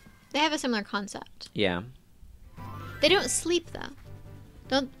 They have a similar concept. Yeah. They don't sleep though.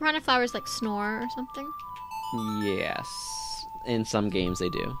 Don't Piranha Flowers like snore or something? Yes. In some games they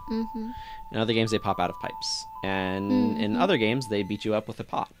do. Mm-hmm. In other games they pop out of pipes. And in other games they beat you up with a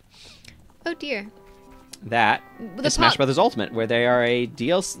pot. Oh dear. That The is Smash pot- Brothers Ultimate, where they are a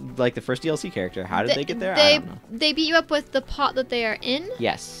DLC, like the first DLC character. How did they get there? I don't know. They beat you up with the pot that they are in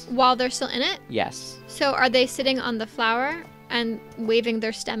Yes. while they're still in it? Yes. So are they sitting on the flower and waving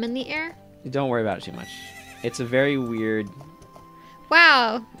their stem in the air? Don't worry about it too much. It's a very weird...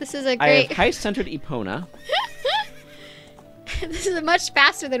 Wow, this is a I have great... heist-centered Epona. This is much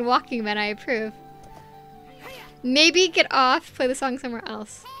faster than Walking Man, I approve. Maybe get off, play the song somewhere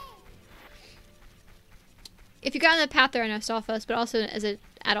else. If you got on the path, there are no Stalfos, but also as an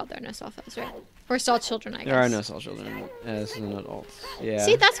adult, there are no Stalfos, right? Or Stall children, I guess. There are no Stall children as an adult. Yeah.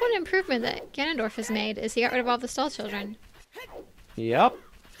 See, that's one improvement that Ganondorf has made, is he got rid of all the Stall children. Yep.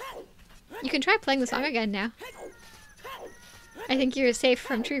 You can try playing the song again now. I think you're safe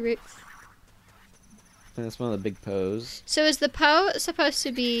from tree roots. And that's one of the big pose. So is the Poe supposed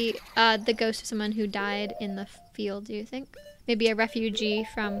to be the ghost of someone who died in the field, do you think? Maybe a refugee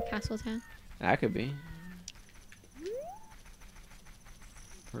from Castletown? That could be.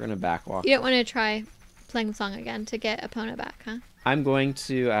 We're gonna backwalk. You don't want to try playing the song again to get Epona back, huh? I'm going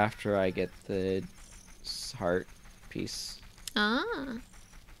to after I get the heart piece. Ah.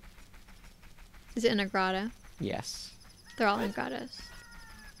 Is it in a grotto? Yes. They're all in grottos.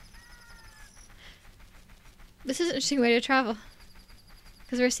 This is an interesting way to travel.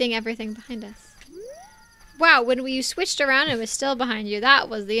 Because we're seeing everything behind us. Wow, when you switched around and it was still behind you, that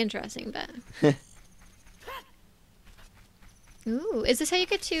was the interesting bit. Ooh, is this how you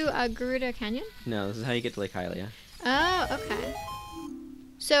get to Garuda Canyon? No, this is how you get to Lake Hylia. Oh, okay.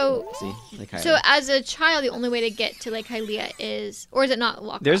 So, See, Lake Hylia. so as a child, the only way to get to Lake Hylia is, or is it not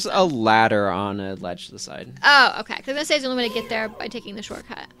walk? There's across a ladder on a ledge to the side. Oh, okay. Because I was gonna say it's the only way to get there by taking the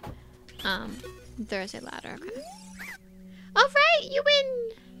shortcut. There is a ladder. Okay. All right, you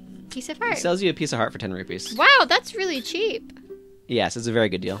win. Piece of It heart. sells you a piece of heart for 10 rupees. Wow, that's really cheap. Yes, it's a very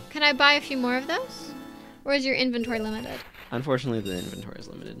good deal. Can I buy a few more of those? Or is your inventory limited? Unfortunately, the inventory is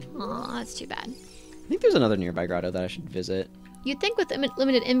limited. Aw, that's too bad. I think there's another nearby grotto that I should visit. You'd think with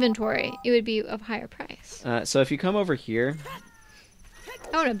limited inventory, it would be of higher price. So if you come over here,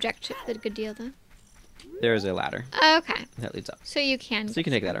 I won't object to the good deal, though. there is a ladder Okay, that leads up. so you can. So you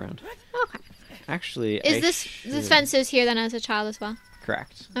can take that around. Okay. Actually, Is this fences here then as a child as well?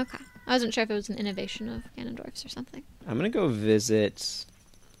 Correct. Okay. I wasn't sure if it was an innovation of Ganondorf's or something. I'm gonna go visit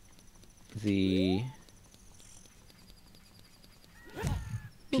the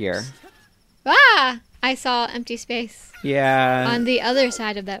pier. Ah! I saw empty space Yeah. on the other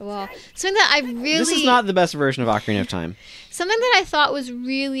side of that wall. Something that I really... This is not the best version of Ocarina of Time. Something that I thought was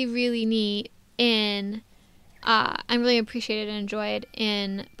really, really neat in... I really appreciated and enjoyed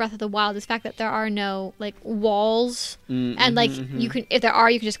in Breath of the Wild is the fact that there are no, like, walls. And, like, you can... If there are,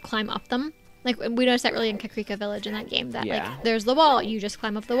 you can just climb up them. Like, we noticed that really in Kakrika Village in that game. That, Yeah. like, there's the wall. You just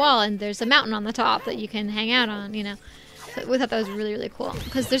climb up the wall. And there's a mountain on the top that you can hang out on, you know. So we thought that was really, really cool.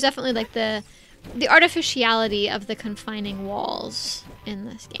 Because there's definitely, like, the artificiality of the confining walls in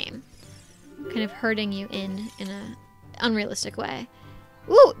this game. Kind of hurting you in a unrealistic way.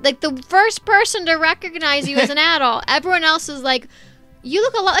 Ooh, like the first person to recognize you as an adult. Everyone else is like, you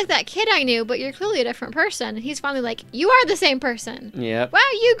look a lot like that kid I knew, but you're clearly a different person. He's finally like, you are the same person. Yep. Wow,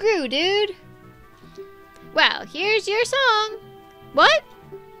 you grew, dude. Well, here's your song. What?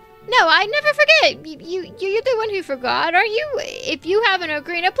 No, I never forget. You're the one who forgot, aren't you? If you have an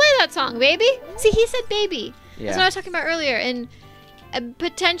ocarina, play that song, baby. See, he said baby. Yeah. That's what I was talking about earlier. In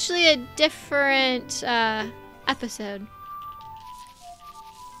potentially a different episode.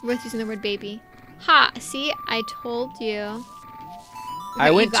 Worth using the word baby. Ha, see, I told you. I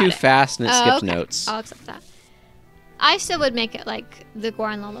Okay, went you got too it. fast and it skipped Okay. notes. I'll accept that. I still would make it like the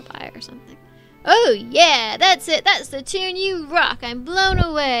Goron Lullaby or something. Oh yeah, that's it. That's the tune. You rock. I'm blown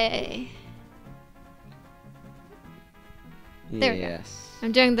away. There we go. Yes.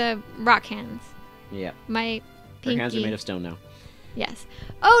 I'm doing the rock hands. Yep. My Her pinky. hands are made of stone now. Yes.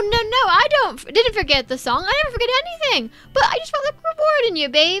 Oh, no, I didn't forget the song. I never forget anything. But I just felt like rewarding you,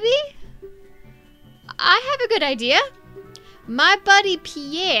 baby. I have a good idea. My buddy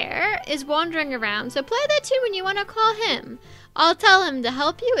Pierre is wandering around, so play that tune when you want to call him. I'll tell him to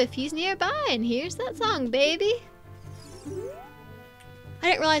help you if he's nearby, and here's that song, baby. I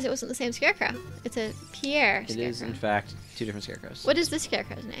didn't realize it wasn't the same scarecrow. It's a Pierre scarecrow. It is, in fact, 2 different scarecrows. What is this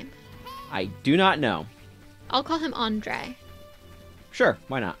scarecrow's name? I do not know. I'll call him Andre. Sure,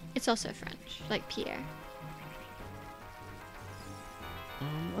 why not? It's also French, like Pierre.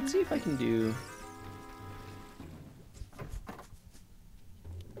 Let's see if I can do...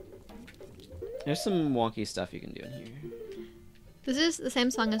 There's some wonky stuff you can do in here. This is the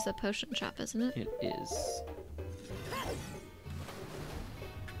same song as the potion shop, isn't it? It is.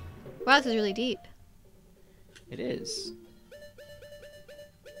 Wow, this is really deep. It is.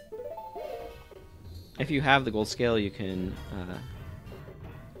 If you have the gold scale, you can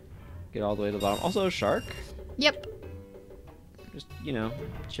get all the way to the bottom. Also, a shark. Yep. Just, you know,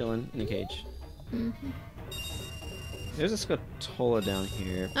 chilling in a cage. Mm-hmm. There's a Skulltula down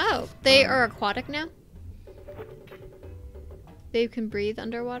here. Oh, they are aquatic now? They can breathe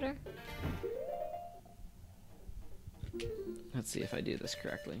underwater? Let's see if I do this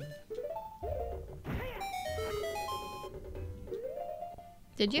correctly.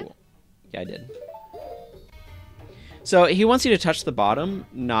 Did you? Cool. Yeah, I did. So he wants you to touch the bottom,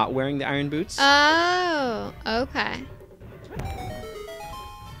 not wearing the iron boots. Oh, okay.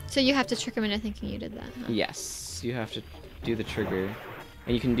 So you have to trick him into thinking you did that, huh? Yes, you have to do the trigger.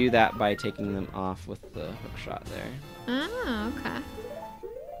 And you can do that by taking them off with the hook shot there. Oh, okay.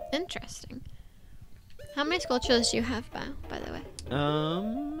 Interesting. How many Skulltulas do you have, by the way?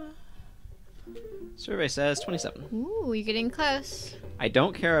 Survey says 27. Ooh, you're getting close. I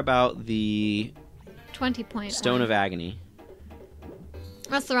don't care about the 20.1. Stone of Agony.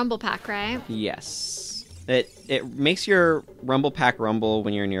 That's the rumble pack, right? Yes. It makes your rumble pack rumble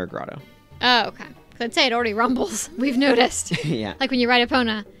when you're near a grotto. Oh, okay. I'd say it already rumbles. We've noticed. Yeah. Like when you ride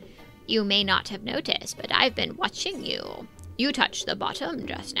Epona. You may not have noticed, but I've been watching you. You touched the bottom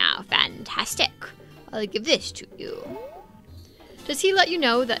just now. Fantastic. I'll give this to you. Does he let you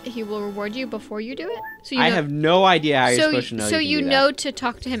know that he will reward you before you do it? So you I know, have no idea how you're supposed to know. So you you can do know that. to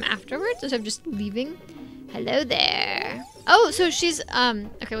talk to him afterwards instead of just leaving? Hello there. Oh, so she's,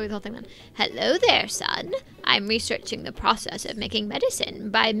 okay, wait, the whole thing then. Hello there, son. I'm researching the process of making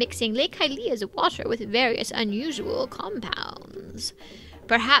medicine by mixing Lake Hylia's water with various unusual compounds.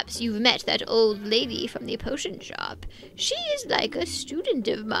 Perhaps you've met that old lady from the potion shop. She is like a student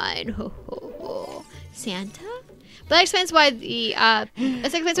of mine. Ho, ho, ho. Santa? But that explains why the,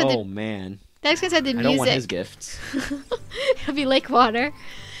 Man. That explains why the music... I don't want his gifts. It'll be lake water.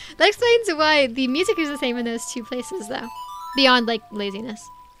 That explains why the music is the same in those two places, though. Beyond, like, laziness.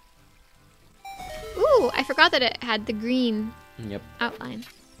 Ooh, I forgot that it had the green outline.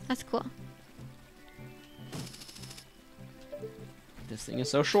 That's cool. This thing is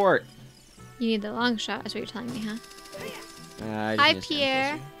so short. You need the long shot, is what you're telling me, huh? I just Hi, need to stand Pierre.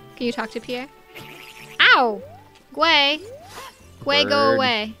 closer. Can you talk to Pierre? Ow! Gway. Gway, go Bird.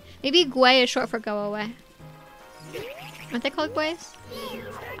 away. Maybe Gway is short for go away. Aren't they called Gways?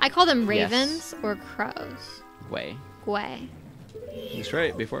 I call them ravens or crows. Way. Gway. That's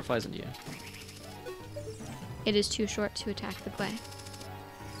right, before it flies into you. It is too short to attack the Gway.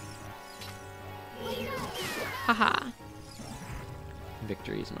 Haha.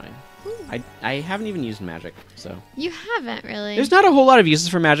 Victory is mine. I haven't even used magic, so. You haven't really. There's not a whole lot of uses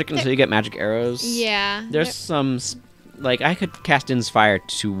for magic until you get magic arrows. Yeah. There's some, like, I could cast Inspire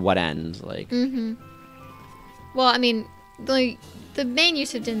to what end? Like. Mm-hmm. Well, I mean, the main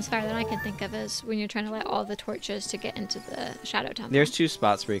use of Dinspire that I can think of is when you're trying to light all the torches to get into the Shadow Temple. There's 2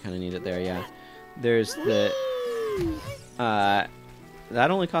 spots where you kind of need it there, yeah. There's the,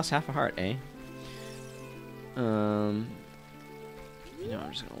 that only costs half a heart, eh? No,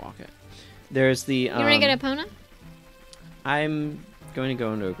 I'm just gonna walk it. There's the, You want to get Epona? I'm going to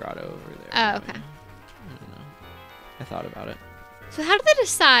go into a grotto over there. Oh, okay. I don't know. I thought about it. So how do they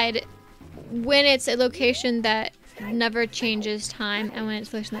decide when it's a location that never changes time and when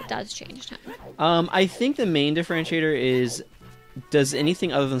it's a location that does change time? I think the main differentiator is, does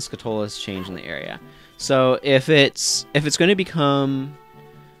anything other than Skulltulas change in the area? So if it's going to become,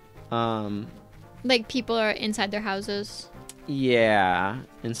 Like people are inside their houses. yeah,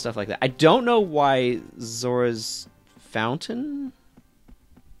 and stuff like that. I don't know why Zora's fountain.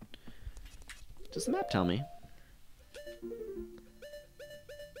 Does the map tell me?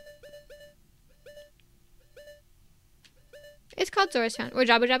 It's called Zora's Fountain. Where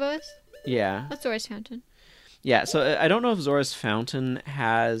Jabba Jabba is? Yeah. That's Zora's Fountain. Yeah, so I don't know if Zora's Fountain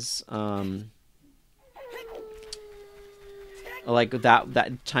has like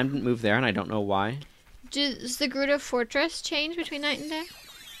that time didn't move there, and I don't know why. Does the Gerudo Fortress change between night and day?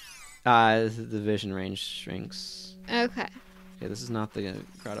 The vision range shrinks. Okay. Okay, this is not the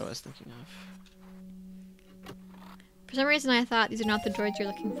grotto I was thinking of. For some reason, I thought these are not the droids you're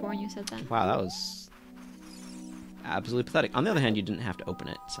looking for when you said that. Wow, that was absolutely pathetic. On the other hand, you didn't have to open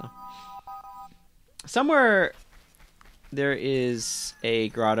it, so. Somewhere there is a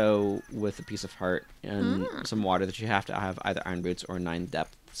grotto with a piece of heart and some water that you have to have either iron boots or 9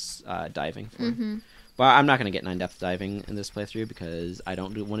 depths diving for. Mm-hmm. But I'm not going to get 9 depth diving in this playthrough because I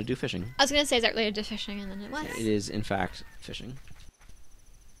don't want to do fishing. I was going to say, is that related to fishing? And then it was. It is, in fact, fishing.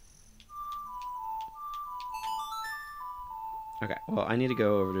 Okay, well, I need to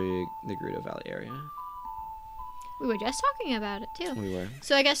go over to the Gerudo Valley area. We were just talking about it, too. We were.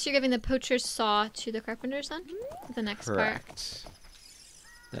 So I guess you're giving the poacher's saw to the carpenter's then? The next Correct. part.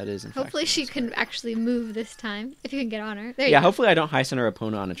 That is, in Hopefully fact, she can actually move this time, if you can get on her. There you yeah, go. hopefully I don't high center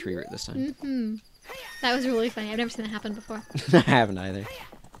Epona on a tree root this time. Mm-hmm. That was really funny. I've never seen that happen before. I haven't either.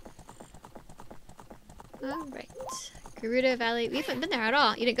 All right. Gerudo Valley. We haven't been there at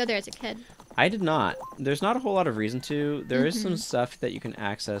all. You didn't go there as a kid. I did not. There's not a whole lot of reason to. There is some stuff that you can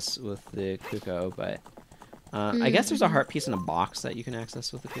access with the Kuko, but I guess there's a heart piece in a box that you can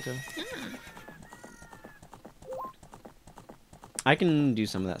access with the Kuko. I can do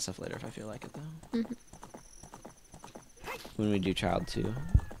some of that stuff later if I feel like it, though. Mm-hmm. When we do Child 2.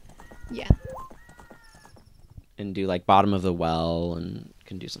 Yeah. And do, like, Bottom of the Well, and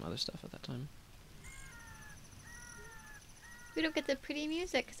can do some other stuff at that time. We don't get the pretty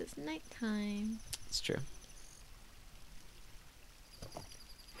music because it's nighttime. It's true.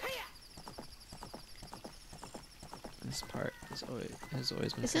 This part has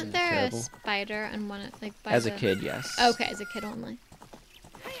always been Isn't kind of there terrible. a spider and one like by As the... a kid, yes. Okay, as a kid only.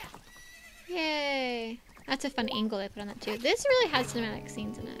 Yay! That's a fun angle they put on that too. This really has cinematic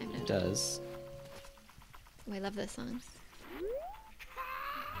scenes in it. I've It noticed. does. Oh, I love this song.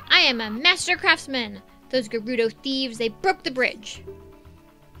 I am a master craftsman. Those Gerudo thieves, they broke the bridge.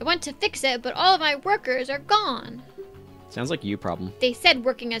 I want to fix it, but all of my workers are gone. Sounds like you problem. They said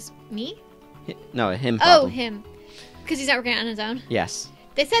working as me? No, him Oh, problem. him. Because he's not working on his own. Yes.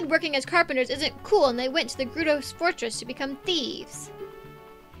 They said working as carpenters isn't cool, and they went to the Gerudo's fortress to become thieves.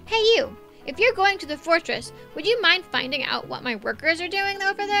 Hey, you. If you're going to the fortress, would you mind finding out what my workers are doing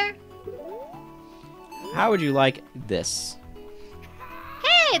over there? How would you like this?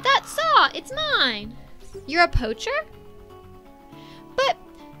 Hey, that saw! It's mine! You're a poacher? But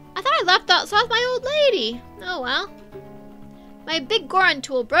I thought I left that saw with my old lady. Oh well. My Biggorrrron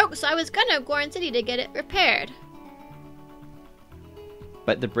tool broke, so I was gonna go Goron City to get it repaired.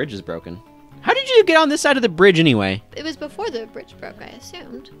 But the bridge is broken. How did you get on this side of the bridge anyway? It was before the bridge broke, I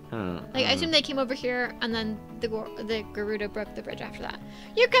assumed. I don't know. Like, I assumed they came over here, and then the Gerudo broke the bridge after that.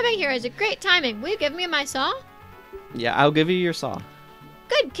 You're coming here is a great timing. Will you give me my saw? Yeah, I'll give you your saw.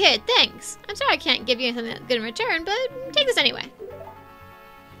 Good kid, thanks. I'm sorry I can't give you something good in return, but take this anyway.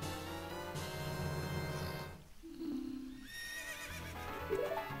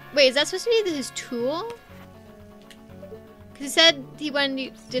 Wait, is that supposed to be his tool? Because he said he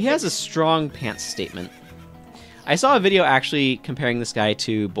wanted to... He has a strong pants statement. I saw a video actually comparing this guy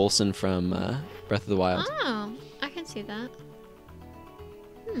to Bolson from Breath of the Wild. Oh, I can see that.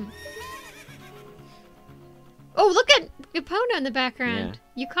 Oh, look at Epona in the background.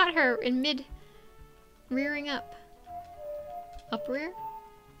 Yeah. You caught her in mid rearing up. Up rear?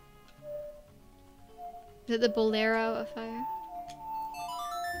 Is it the Bolero of fire?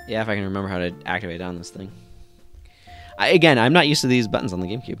 Yeah, if I can remember how to activate on this thing. Again, I'm not used to these buttons on the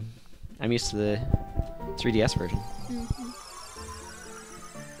GameCube. I'm used to the 3DS version. Mm-hmm.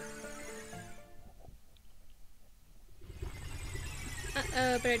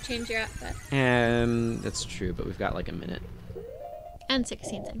 Uh-oh, better change your outfit. That's true, but we've got like a minute. And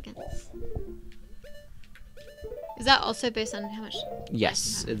 16 seconds. Is that also based on how much?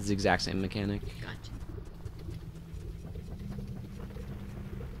 Yes, it's the exact same mechanic. Gotcha.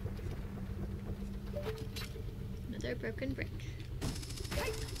 Another broken brick.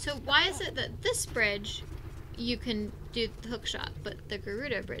 So why is it that this bridge you can do the hook shot, but the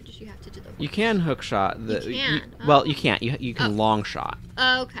Gerudo bridge you have to do the You can hook shot. You can? Well, Oh. you can't. You can Oh. long shot.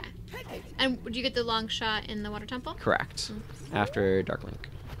 Oh, okay. And would you get the long shot in the water temple? Correct. After Dark Link.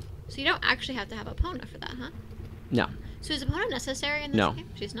 So you don't actually have to have Epona for that, huh? No. So is Epona necessary in this No. game?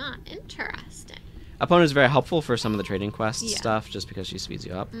 She's not. Interesting. Epona is very helpful for some of the trading quest Yeah. stuff, just because she speeds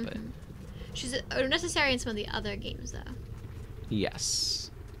you up. But She's necessary in some of the other games, though. yes.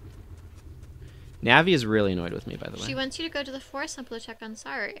 Navi is really annoyed with me, by the way. She wants you to go to the Forest Temple to check on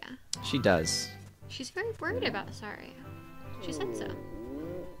Saria. She does. She's very worried about Saria. She said so.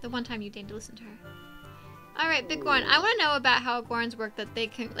 The one time you deigned to listen to her. Alright, Biggoron. I want to know about how Gorons work, that they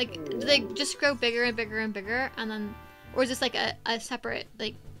can, like, do they just grow bigger and bigger and bigger, and then, or is this like a separate,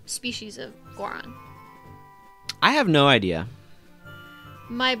 like, species of Goron? I have no idea.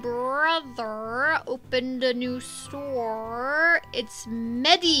 My brother opened a new store. It's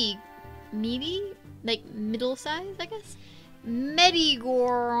meaty, like middle size, I guess.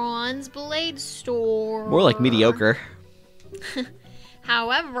 Medigoron's Blade Store. More like mediocre.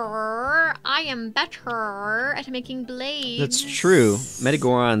 However, I am better at making blades. That's true.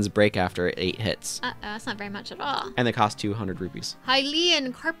 Medigorons break after 8 hits. That's not very much at all. And they cost 200 rupees.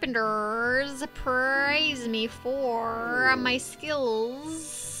 Hylian carpenters praise me for my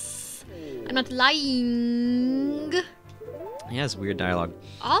skills. I'm not lying. He has weird dialogue.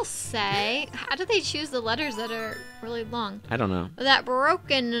 I'll say, how do they choose the letters that are really long? I don't know. That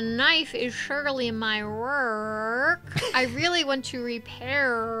broken knife is surely my work. I really want to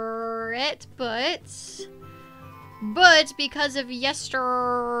repair it, but because of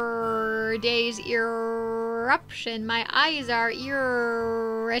yesterday's eruption, my eyes are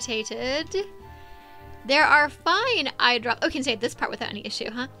irritated. There are fine eye drops. Oh, you can say this part without any issue,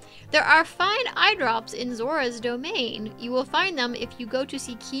 huh? There are fine eye drops in Zora's domain. You will find them if you go to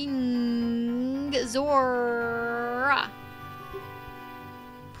see King Zora.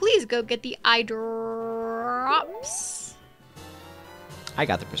 Please go get the eye drops. I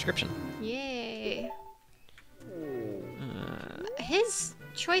got the prescription. Yay. His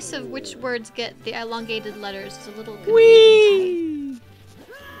choice of which words get the elongated letters is a little confusing. Whee!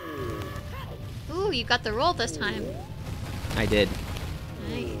 Ooh, you got the roll this time. I did.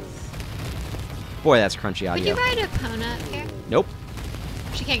 Nice. Boy, that's crunchy Would audio. you ride Epona up here? Nope.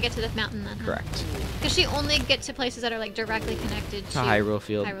 She can't get to the mountain then, huh? Correct. Does she only get to places that are like directly connected to Hyrule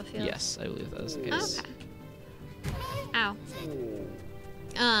Field. Hyrule Field? Yes, I believe that is the case. Okay. Ow.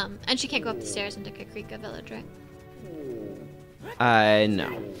 And she can't go up the stairs into Kakrika Village, right? No.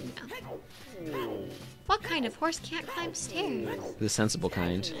 What kind of horse can't climb stairs? The sensible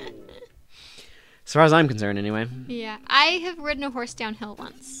kind. As far as I'm concerned, anyway. Yeah, I have ridden a horse downhill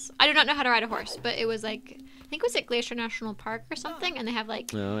once. I do not know how to ride a horse, but it was like, I think it was at Glacier National Park or something, and they have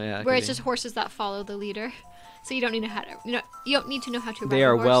like, Oh, yeah. where it's just horses that follow the leader. So you don't need to know how to, you don't need to know how to ride They a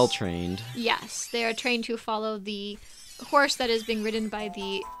are horse. well trained. Yes, they are trained to follow the horse that is being ridden by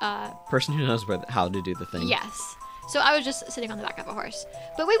the, Person who knows how to do the thing. yes. So I was just sitting on the back of a horse.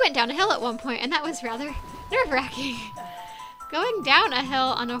 But we went down a hill at one point, and that was rather nerve-wracking. Going down a hill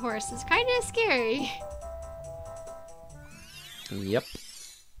on a horse is kind of scary. Yep.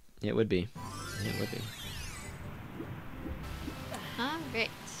 It would be. It would be. Alright.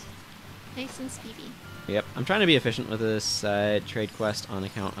 Nice and speedy. Yep. I'm trying to be efficient with this trade quest on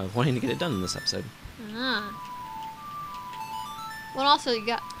account of wanting to get it done in this episode. Well, also, you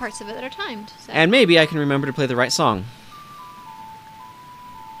got parts of it that are timed. So. And maybe I can remember to play the right song.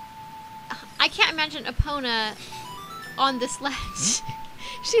 I can't imagine Epona on this ledge.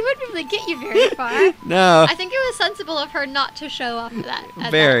 She wouldn't really get you very far. No. I think it was sensible of her not to show off that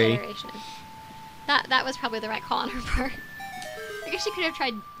at Very. that iteration. That was probably the right call on her part. I guess she could have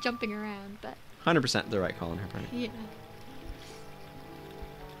tried jumping around, but 100% the right call on her part. yeah.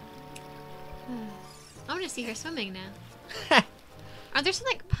 I want to see her swimming now. Are there some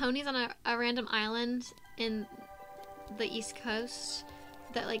like ponies on a random island in the East Coast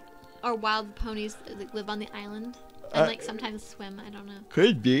that like are wild ponies that like, live on the island and like sometimes swim? I don't know.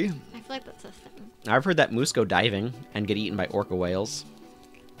 Could be. I feel like that's a thing. I've heard that moose go diving and get eaten by orca whales.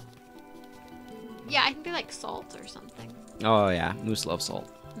 Yeah, I think they're like salt or something. Oh yeah, moose love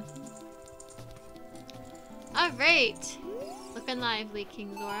salt. All right, looking lively,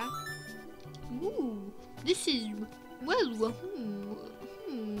 King Zora. Ooh, this is, well,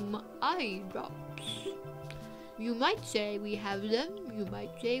 eye drops. You might say we have them, you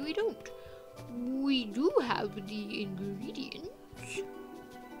might say we don't. We do have the ingredients.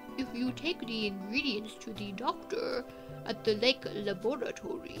 If you take the ingredients to the doctor at the lake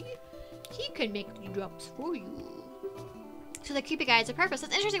laboratory, he can make the drops for you. So the creepy guy has a purpose.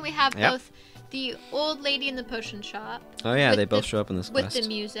 It's interesting. We have Yep. both the old lady in the potion shop. Oh yeah, with they both the- show up in this with quest. the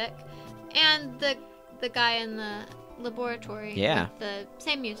music, and the guy in the laboratory. Yeah. With the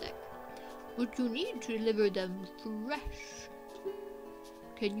same music. But you need to deliver them fresh.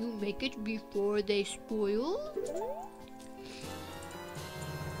 Can you make it before they spoil?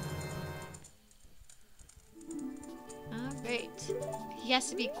 Alright. He has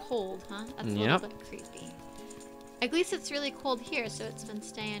to be cold, huh? That's a Yep. little bit creepy. At least it's really cold here, so it's been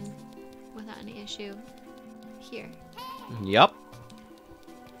staying without any issue here. Yup.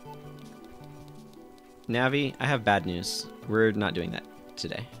 Navi, I have bad news. We're not doing that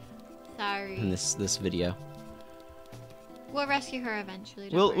today Sorry. in this video. We'll rescue her eventually.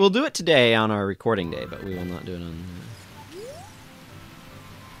 don't worry. We'll do it today on our recording day, but we will not do it on.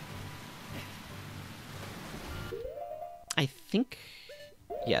 I think.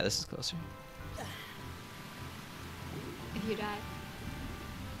 Yeah, this is closer. If you die.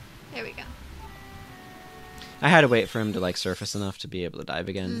 There we go. I had to wait for him to like surface enough to be able to dive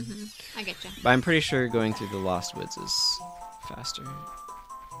again. I get you. But I'm pretty sure going through the Lost Woods is faster.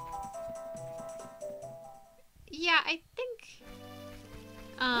 Yeah, I think.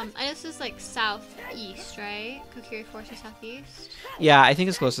 I know this is like southeast, right? Kokiri Forest is southeast. Yeah, I think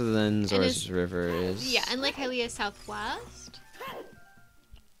it's closer than is- Zora's River is. Yeah, and Lake Hylia is southwest.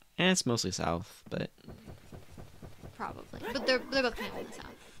 And it's mostly south, but Probably. But they're both kind of in the south.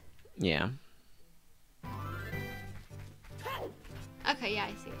 yeah. Okay, yeah, I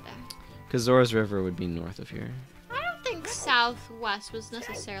see it there. Because Zora's River would be north of here. I don't think southwest was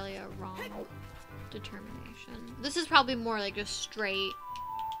necessarily a wrong determination. This is probably more like just straight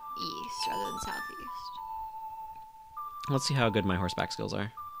east rather than southeast. Let's see how good my horseback skills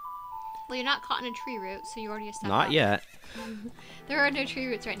are. Well, you're not caught in a tree root, so you're already a step Not up. yet. There are no tree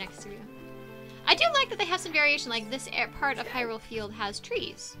roots right next to you. I do like that they have some variation, like this part of Hyrule Field has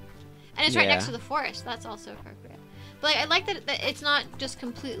trees. And it's right Yeah. next to the forest, that's also appropriate. But like, I like that it's not just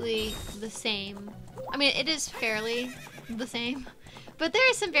completely the same. I mean, it is fairly the same, but there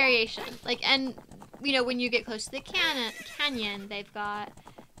is some variation. Like, and, you know, when you get close to the canyon, they've got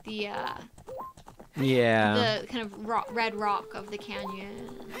the Yeah. the kind of red rock of the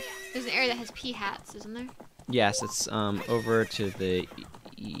canyon. There's an area that has pea hats, isn't there? Yes, it's over to the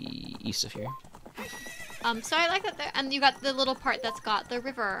east of here. So I like that there, and you got the little part that's got the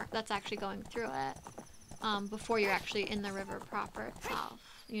river that's actually going through it. Before you're actually in the river proper itself.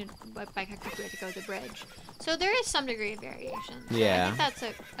 You know, by Kakuri to go to the bridge. So there is some degree of variation. So Yeah. I think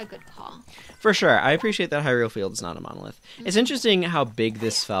that's a good call. For sure. I appreciate that Hyrule Field is not a monolith. It's interesting how big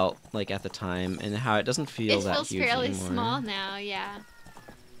this felt like at the time and how it doesn't feel It that feels huge fairly anymore. small now, yeah.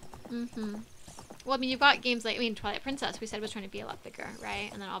 Well, I mean, you've got games like, Twilight Princess, we said was trying to be a lot bigger, right?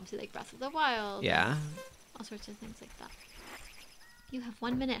 And then obviously like Breath of the Wild. Yeah. All sorts of things like that. You have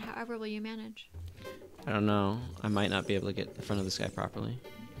 1 minute, however will you manage? I don't know. I might not be able to get in front of this guy properly.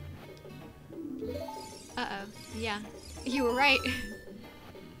 Uh-oh. Yeah. You were right.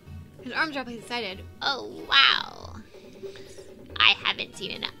 His arms are up excited. Oh, wow. I haven't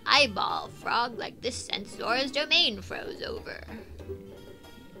seen an eyeball frog like this since Zora's domain froze over.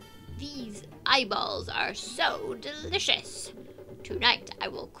 These eyeballs are so delicious. Tonight I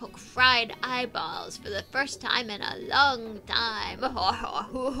will cook fried eyeballs for the first time in a long time.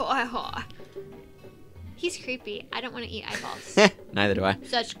 He's creepy. I don't want to eat eyeballs. Neither do I.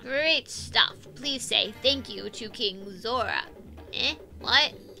 Such great stuff. Please say thank you to King Zora. Eh?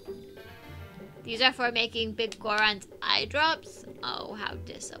 What? These are for making Biggoron's eye drops? Oh, how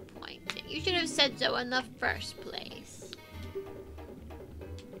disappointing. You should have said so in the first place.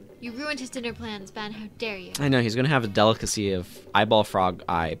 You ruined his dinner plans, Ben. How dare you? I know, he's going to have a delicacy of eyeball frog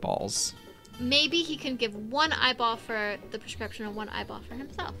eyeballs. Maybe he can give one eyeball for the prescription and one eyeball for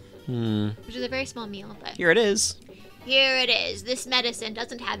himself. Which is a very small meal, but... Here it is. Here it is. This medicine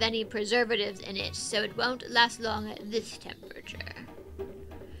doesn't have any preservatives in it, so it won't last long at this temperature.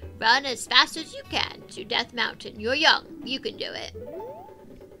 Run as fast as you can to Death Mountain. You're young. You can do it.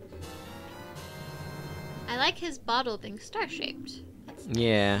 I like his bottle being star-shaped.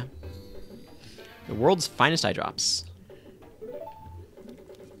 Yeah. The world's finest eye drops.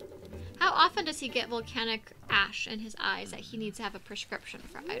 How often does he get volcanic ash in his eyes that he needs to have a prescription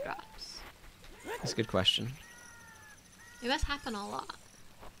for eye drops? That's a good question. It must happen a lot.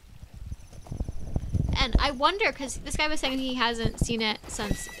 And I wonder, because this guy was saying he hasn't seen it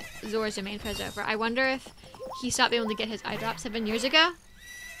since Zora's domain froze over. I wonder if he stopped being able to get his eye drops 7 years ago.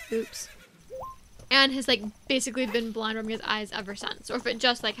 Oops. And has, like, basically been blind rubbing his eyes ever since. Or if it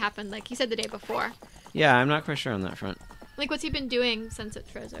just, like, happened, like he said the day before. Yeah, I'm not quite sure on that front. Like, what's he been doing since it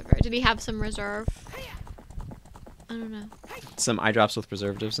froze over? Did he have some reserve? I don't know. Some eye drops with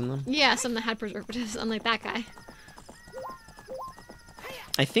preservatives in them. Yeah, some that had preservatives, unlike that guy.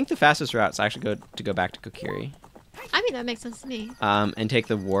 I think the fastest route is actually to go back to Kokiri. I mean, that makes sense to me. And take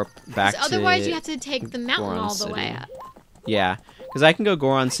the warp back to... Otherwise, you have to take the mountain Goron all the way City. up. Yeah, because I can go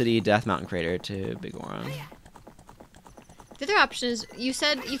Goron City, Death Mountain Crater to Biggoron. The other option is, you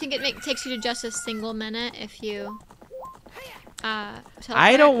said you think it takes you to just a single minute if you teleport?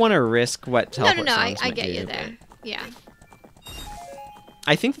 I don't want to risk what No, teleport I songs might get do, you there. Yeah.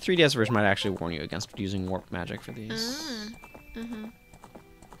 I think the 3DS version might actually warn you against using warp magic for these.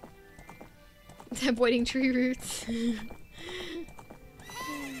 Avoiding tree roots.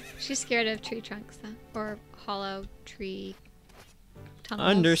 She's scared of tree trunks, though. Or hollow tree tunnels.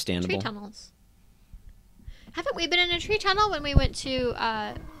 Understandable. Tree tunnels. Haven't we been in a tree tunnel when we went to,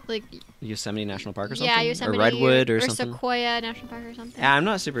 like... Yosemite National Park or something? Yeah, Yosemite. Or Redwood or something? Or Sequoia National Park or something. Yeah, I'm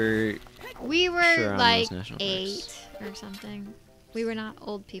not super... We were, sure on like, those national 8 parks. or something. We were not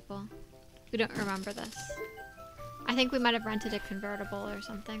old people. We don't remember this. I think we might have rented a convertible or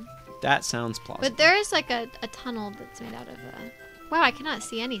something. That sounds plausible. But there is, like, a tunnel that's made out of... Wow, I cannot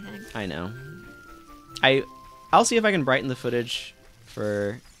see anything. I know. I'll see if I can brighten the footage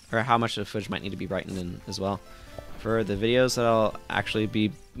for... Or how much of the footage might need to be brightened in as well. For the videos that I'll actually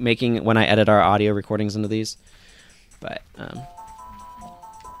be making when I edit our audio recordings into these. But,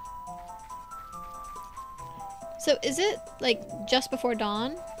 So is it, like, just before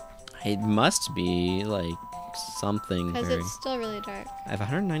dawn? it must be, like, something Because very... it's still really dark. I have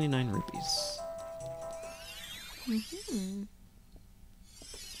 199 rupees. Mm-hmm.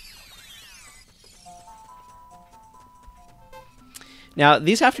 Now,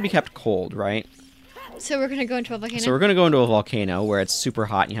 these have to be kept cold, right? So we're going to go into a volcano? So we're going to go into a volcano where it's super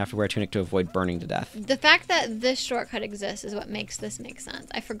hot and you have to wear a tunic to avoid burning to death. The fact that this shortcut exists is what makes this make sense.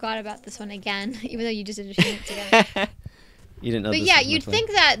 I forgot about this one again, even though you just did a few minutes ago. You didn't know But this yeah, was you'd meant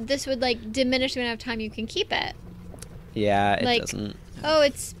think that this would, like, diminish the amount of time you can keep it. Yeah, it like, doesn't. Oh,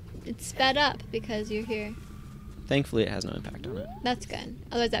 it's sped up because you're here. Thankfully, it has no impact on it. That's good.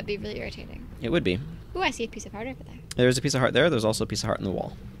 Otherwise, that'd be really irritating. It would be. Ooh, I see a piece of heart over there. There's a piece of heart there. There's also a piece of heart in the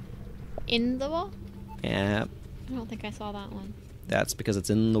wall. In the wall? Yeah, I don't think I saw that one. that's because it's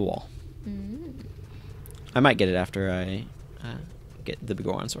in the wall. Mm. I might get it after I get the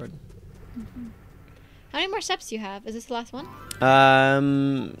Biggoron sword. Mm-hmm. How many more steps do you have? Is this the last one?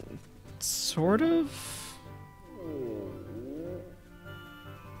 Sort of.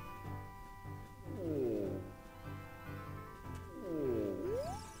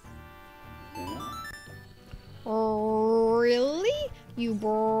 Really? You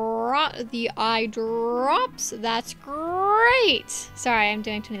brought the eye drops? That's great! Sorry, I'm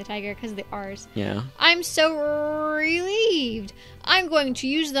doing Tony the Tiger because of the R's. Yeah. I'm so relieved. I'm going to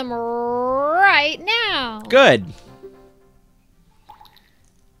use them right now. Good.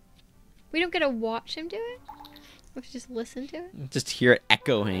 We don't get to watch him do it? We have to just listen to it? Just hear it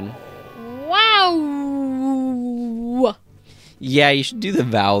echoing. Wow! Yeah, you should do the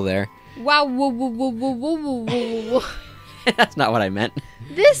vowel there. Wow! Whoa, whoa, whoa, whoa, whoa, whoa, whoa, whoa. That's not what I meant.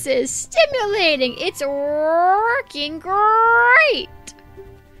 This is stimulating. It's working great.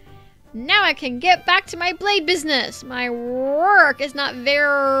 Now I can get back to my blade business. My work is not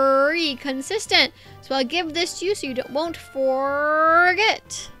very consistent, so I'll give this to you so you won't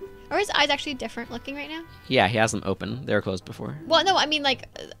forget. Are his eyes actually different looking right now? Yeah, he has them open. They were closed before. Well, no, I mean like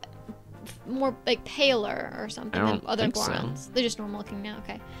more like paler or something I than don't other think so. Gorons. They're just normal looking now.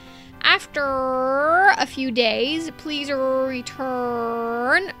 Okay. After a few days, please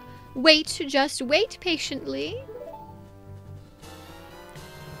return. Just wait patiently.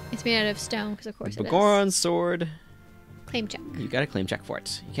 It's made out of stone, because of course it is. Biggoron sword. Claim check. You got a claim check for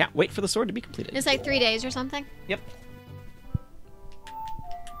it. You can't wait for the sword to be completed. It's like 3 days or something. Yep.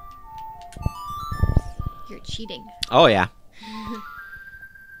 You're cheating. Oh, yeah.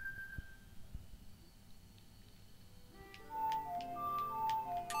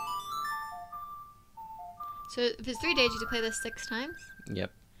 So if it's 3 days, you have to play this 6 times?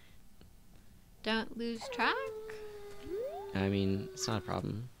 Yep. Don't lose track. I mean, it's not a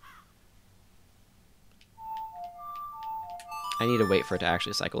problem. I need to wait for it to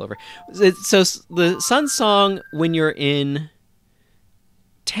actually cycle over. So the Sun Song, when you're in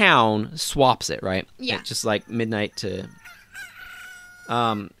town, swaps it, right? Yeah. It's just like midnight to...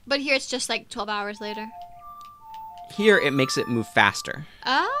 But here it's just like 12 hours later. Here, it makes it move faster.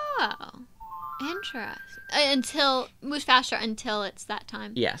 Oh. Interesting. Moves faster until it's that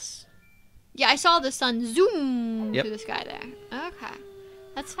time. Yes. Yeah, I saw the sun zoom Yep. through the sky there. Okay.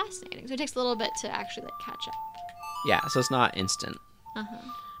 That's fascinating. So it takes a little bit to actually like catch up. Yeah, so it's not instant. Uh-huh.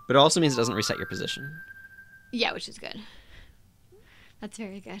 But it also means it doesn't reset your position. Yeah, which is good. That's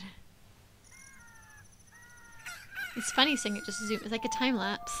very good. It's funny seeing it just zoom. It's like a time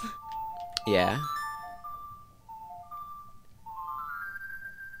lapse. Yeah.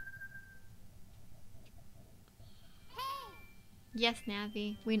 Yes,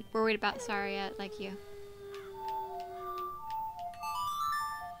 Navi. We're worried about Saria like you.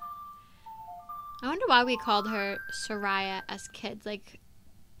 I wonder why we called her Soraya as kids. Like,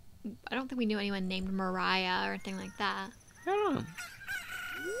 I don't think we knew anyone named Mariah or anything like that. I don't know.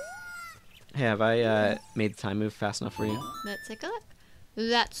 Hey, have I made the time move fast enough for you? Let's take a look.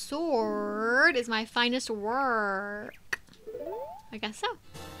 That sword is my finest work. I guess so.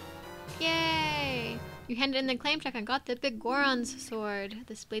 Yay! You handed in the claim check and got the Biggorron's sword.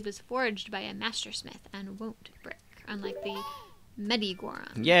 This blade was forged by a mastersmith and won't break, unlike the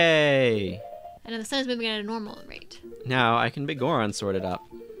Medigorron. Yay! And the sun is moving at a normal rate, Now I can Biggoron sword it up.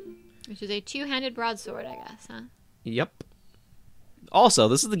 which is a two-handed broadsword, I guess, huh? Yep. Also,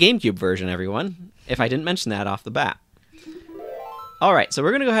 this is the GameCube version, everyone, if I didn't mention that off the bat. All right, so we're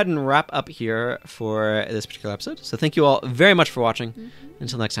going to go ahead and wrap up here for this particular episode. So thank you all very much for watching.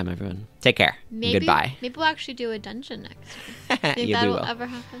 Until next time, everyone, take care. Maybe, Goodbye. Maybe we'll actually do a dungeon next time. Think Yeah, that we will will. ever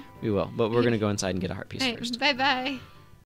happen? We will, but we're going to go inside and get a heart piece All right, first. bye-bye.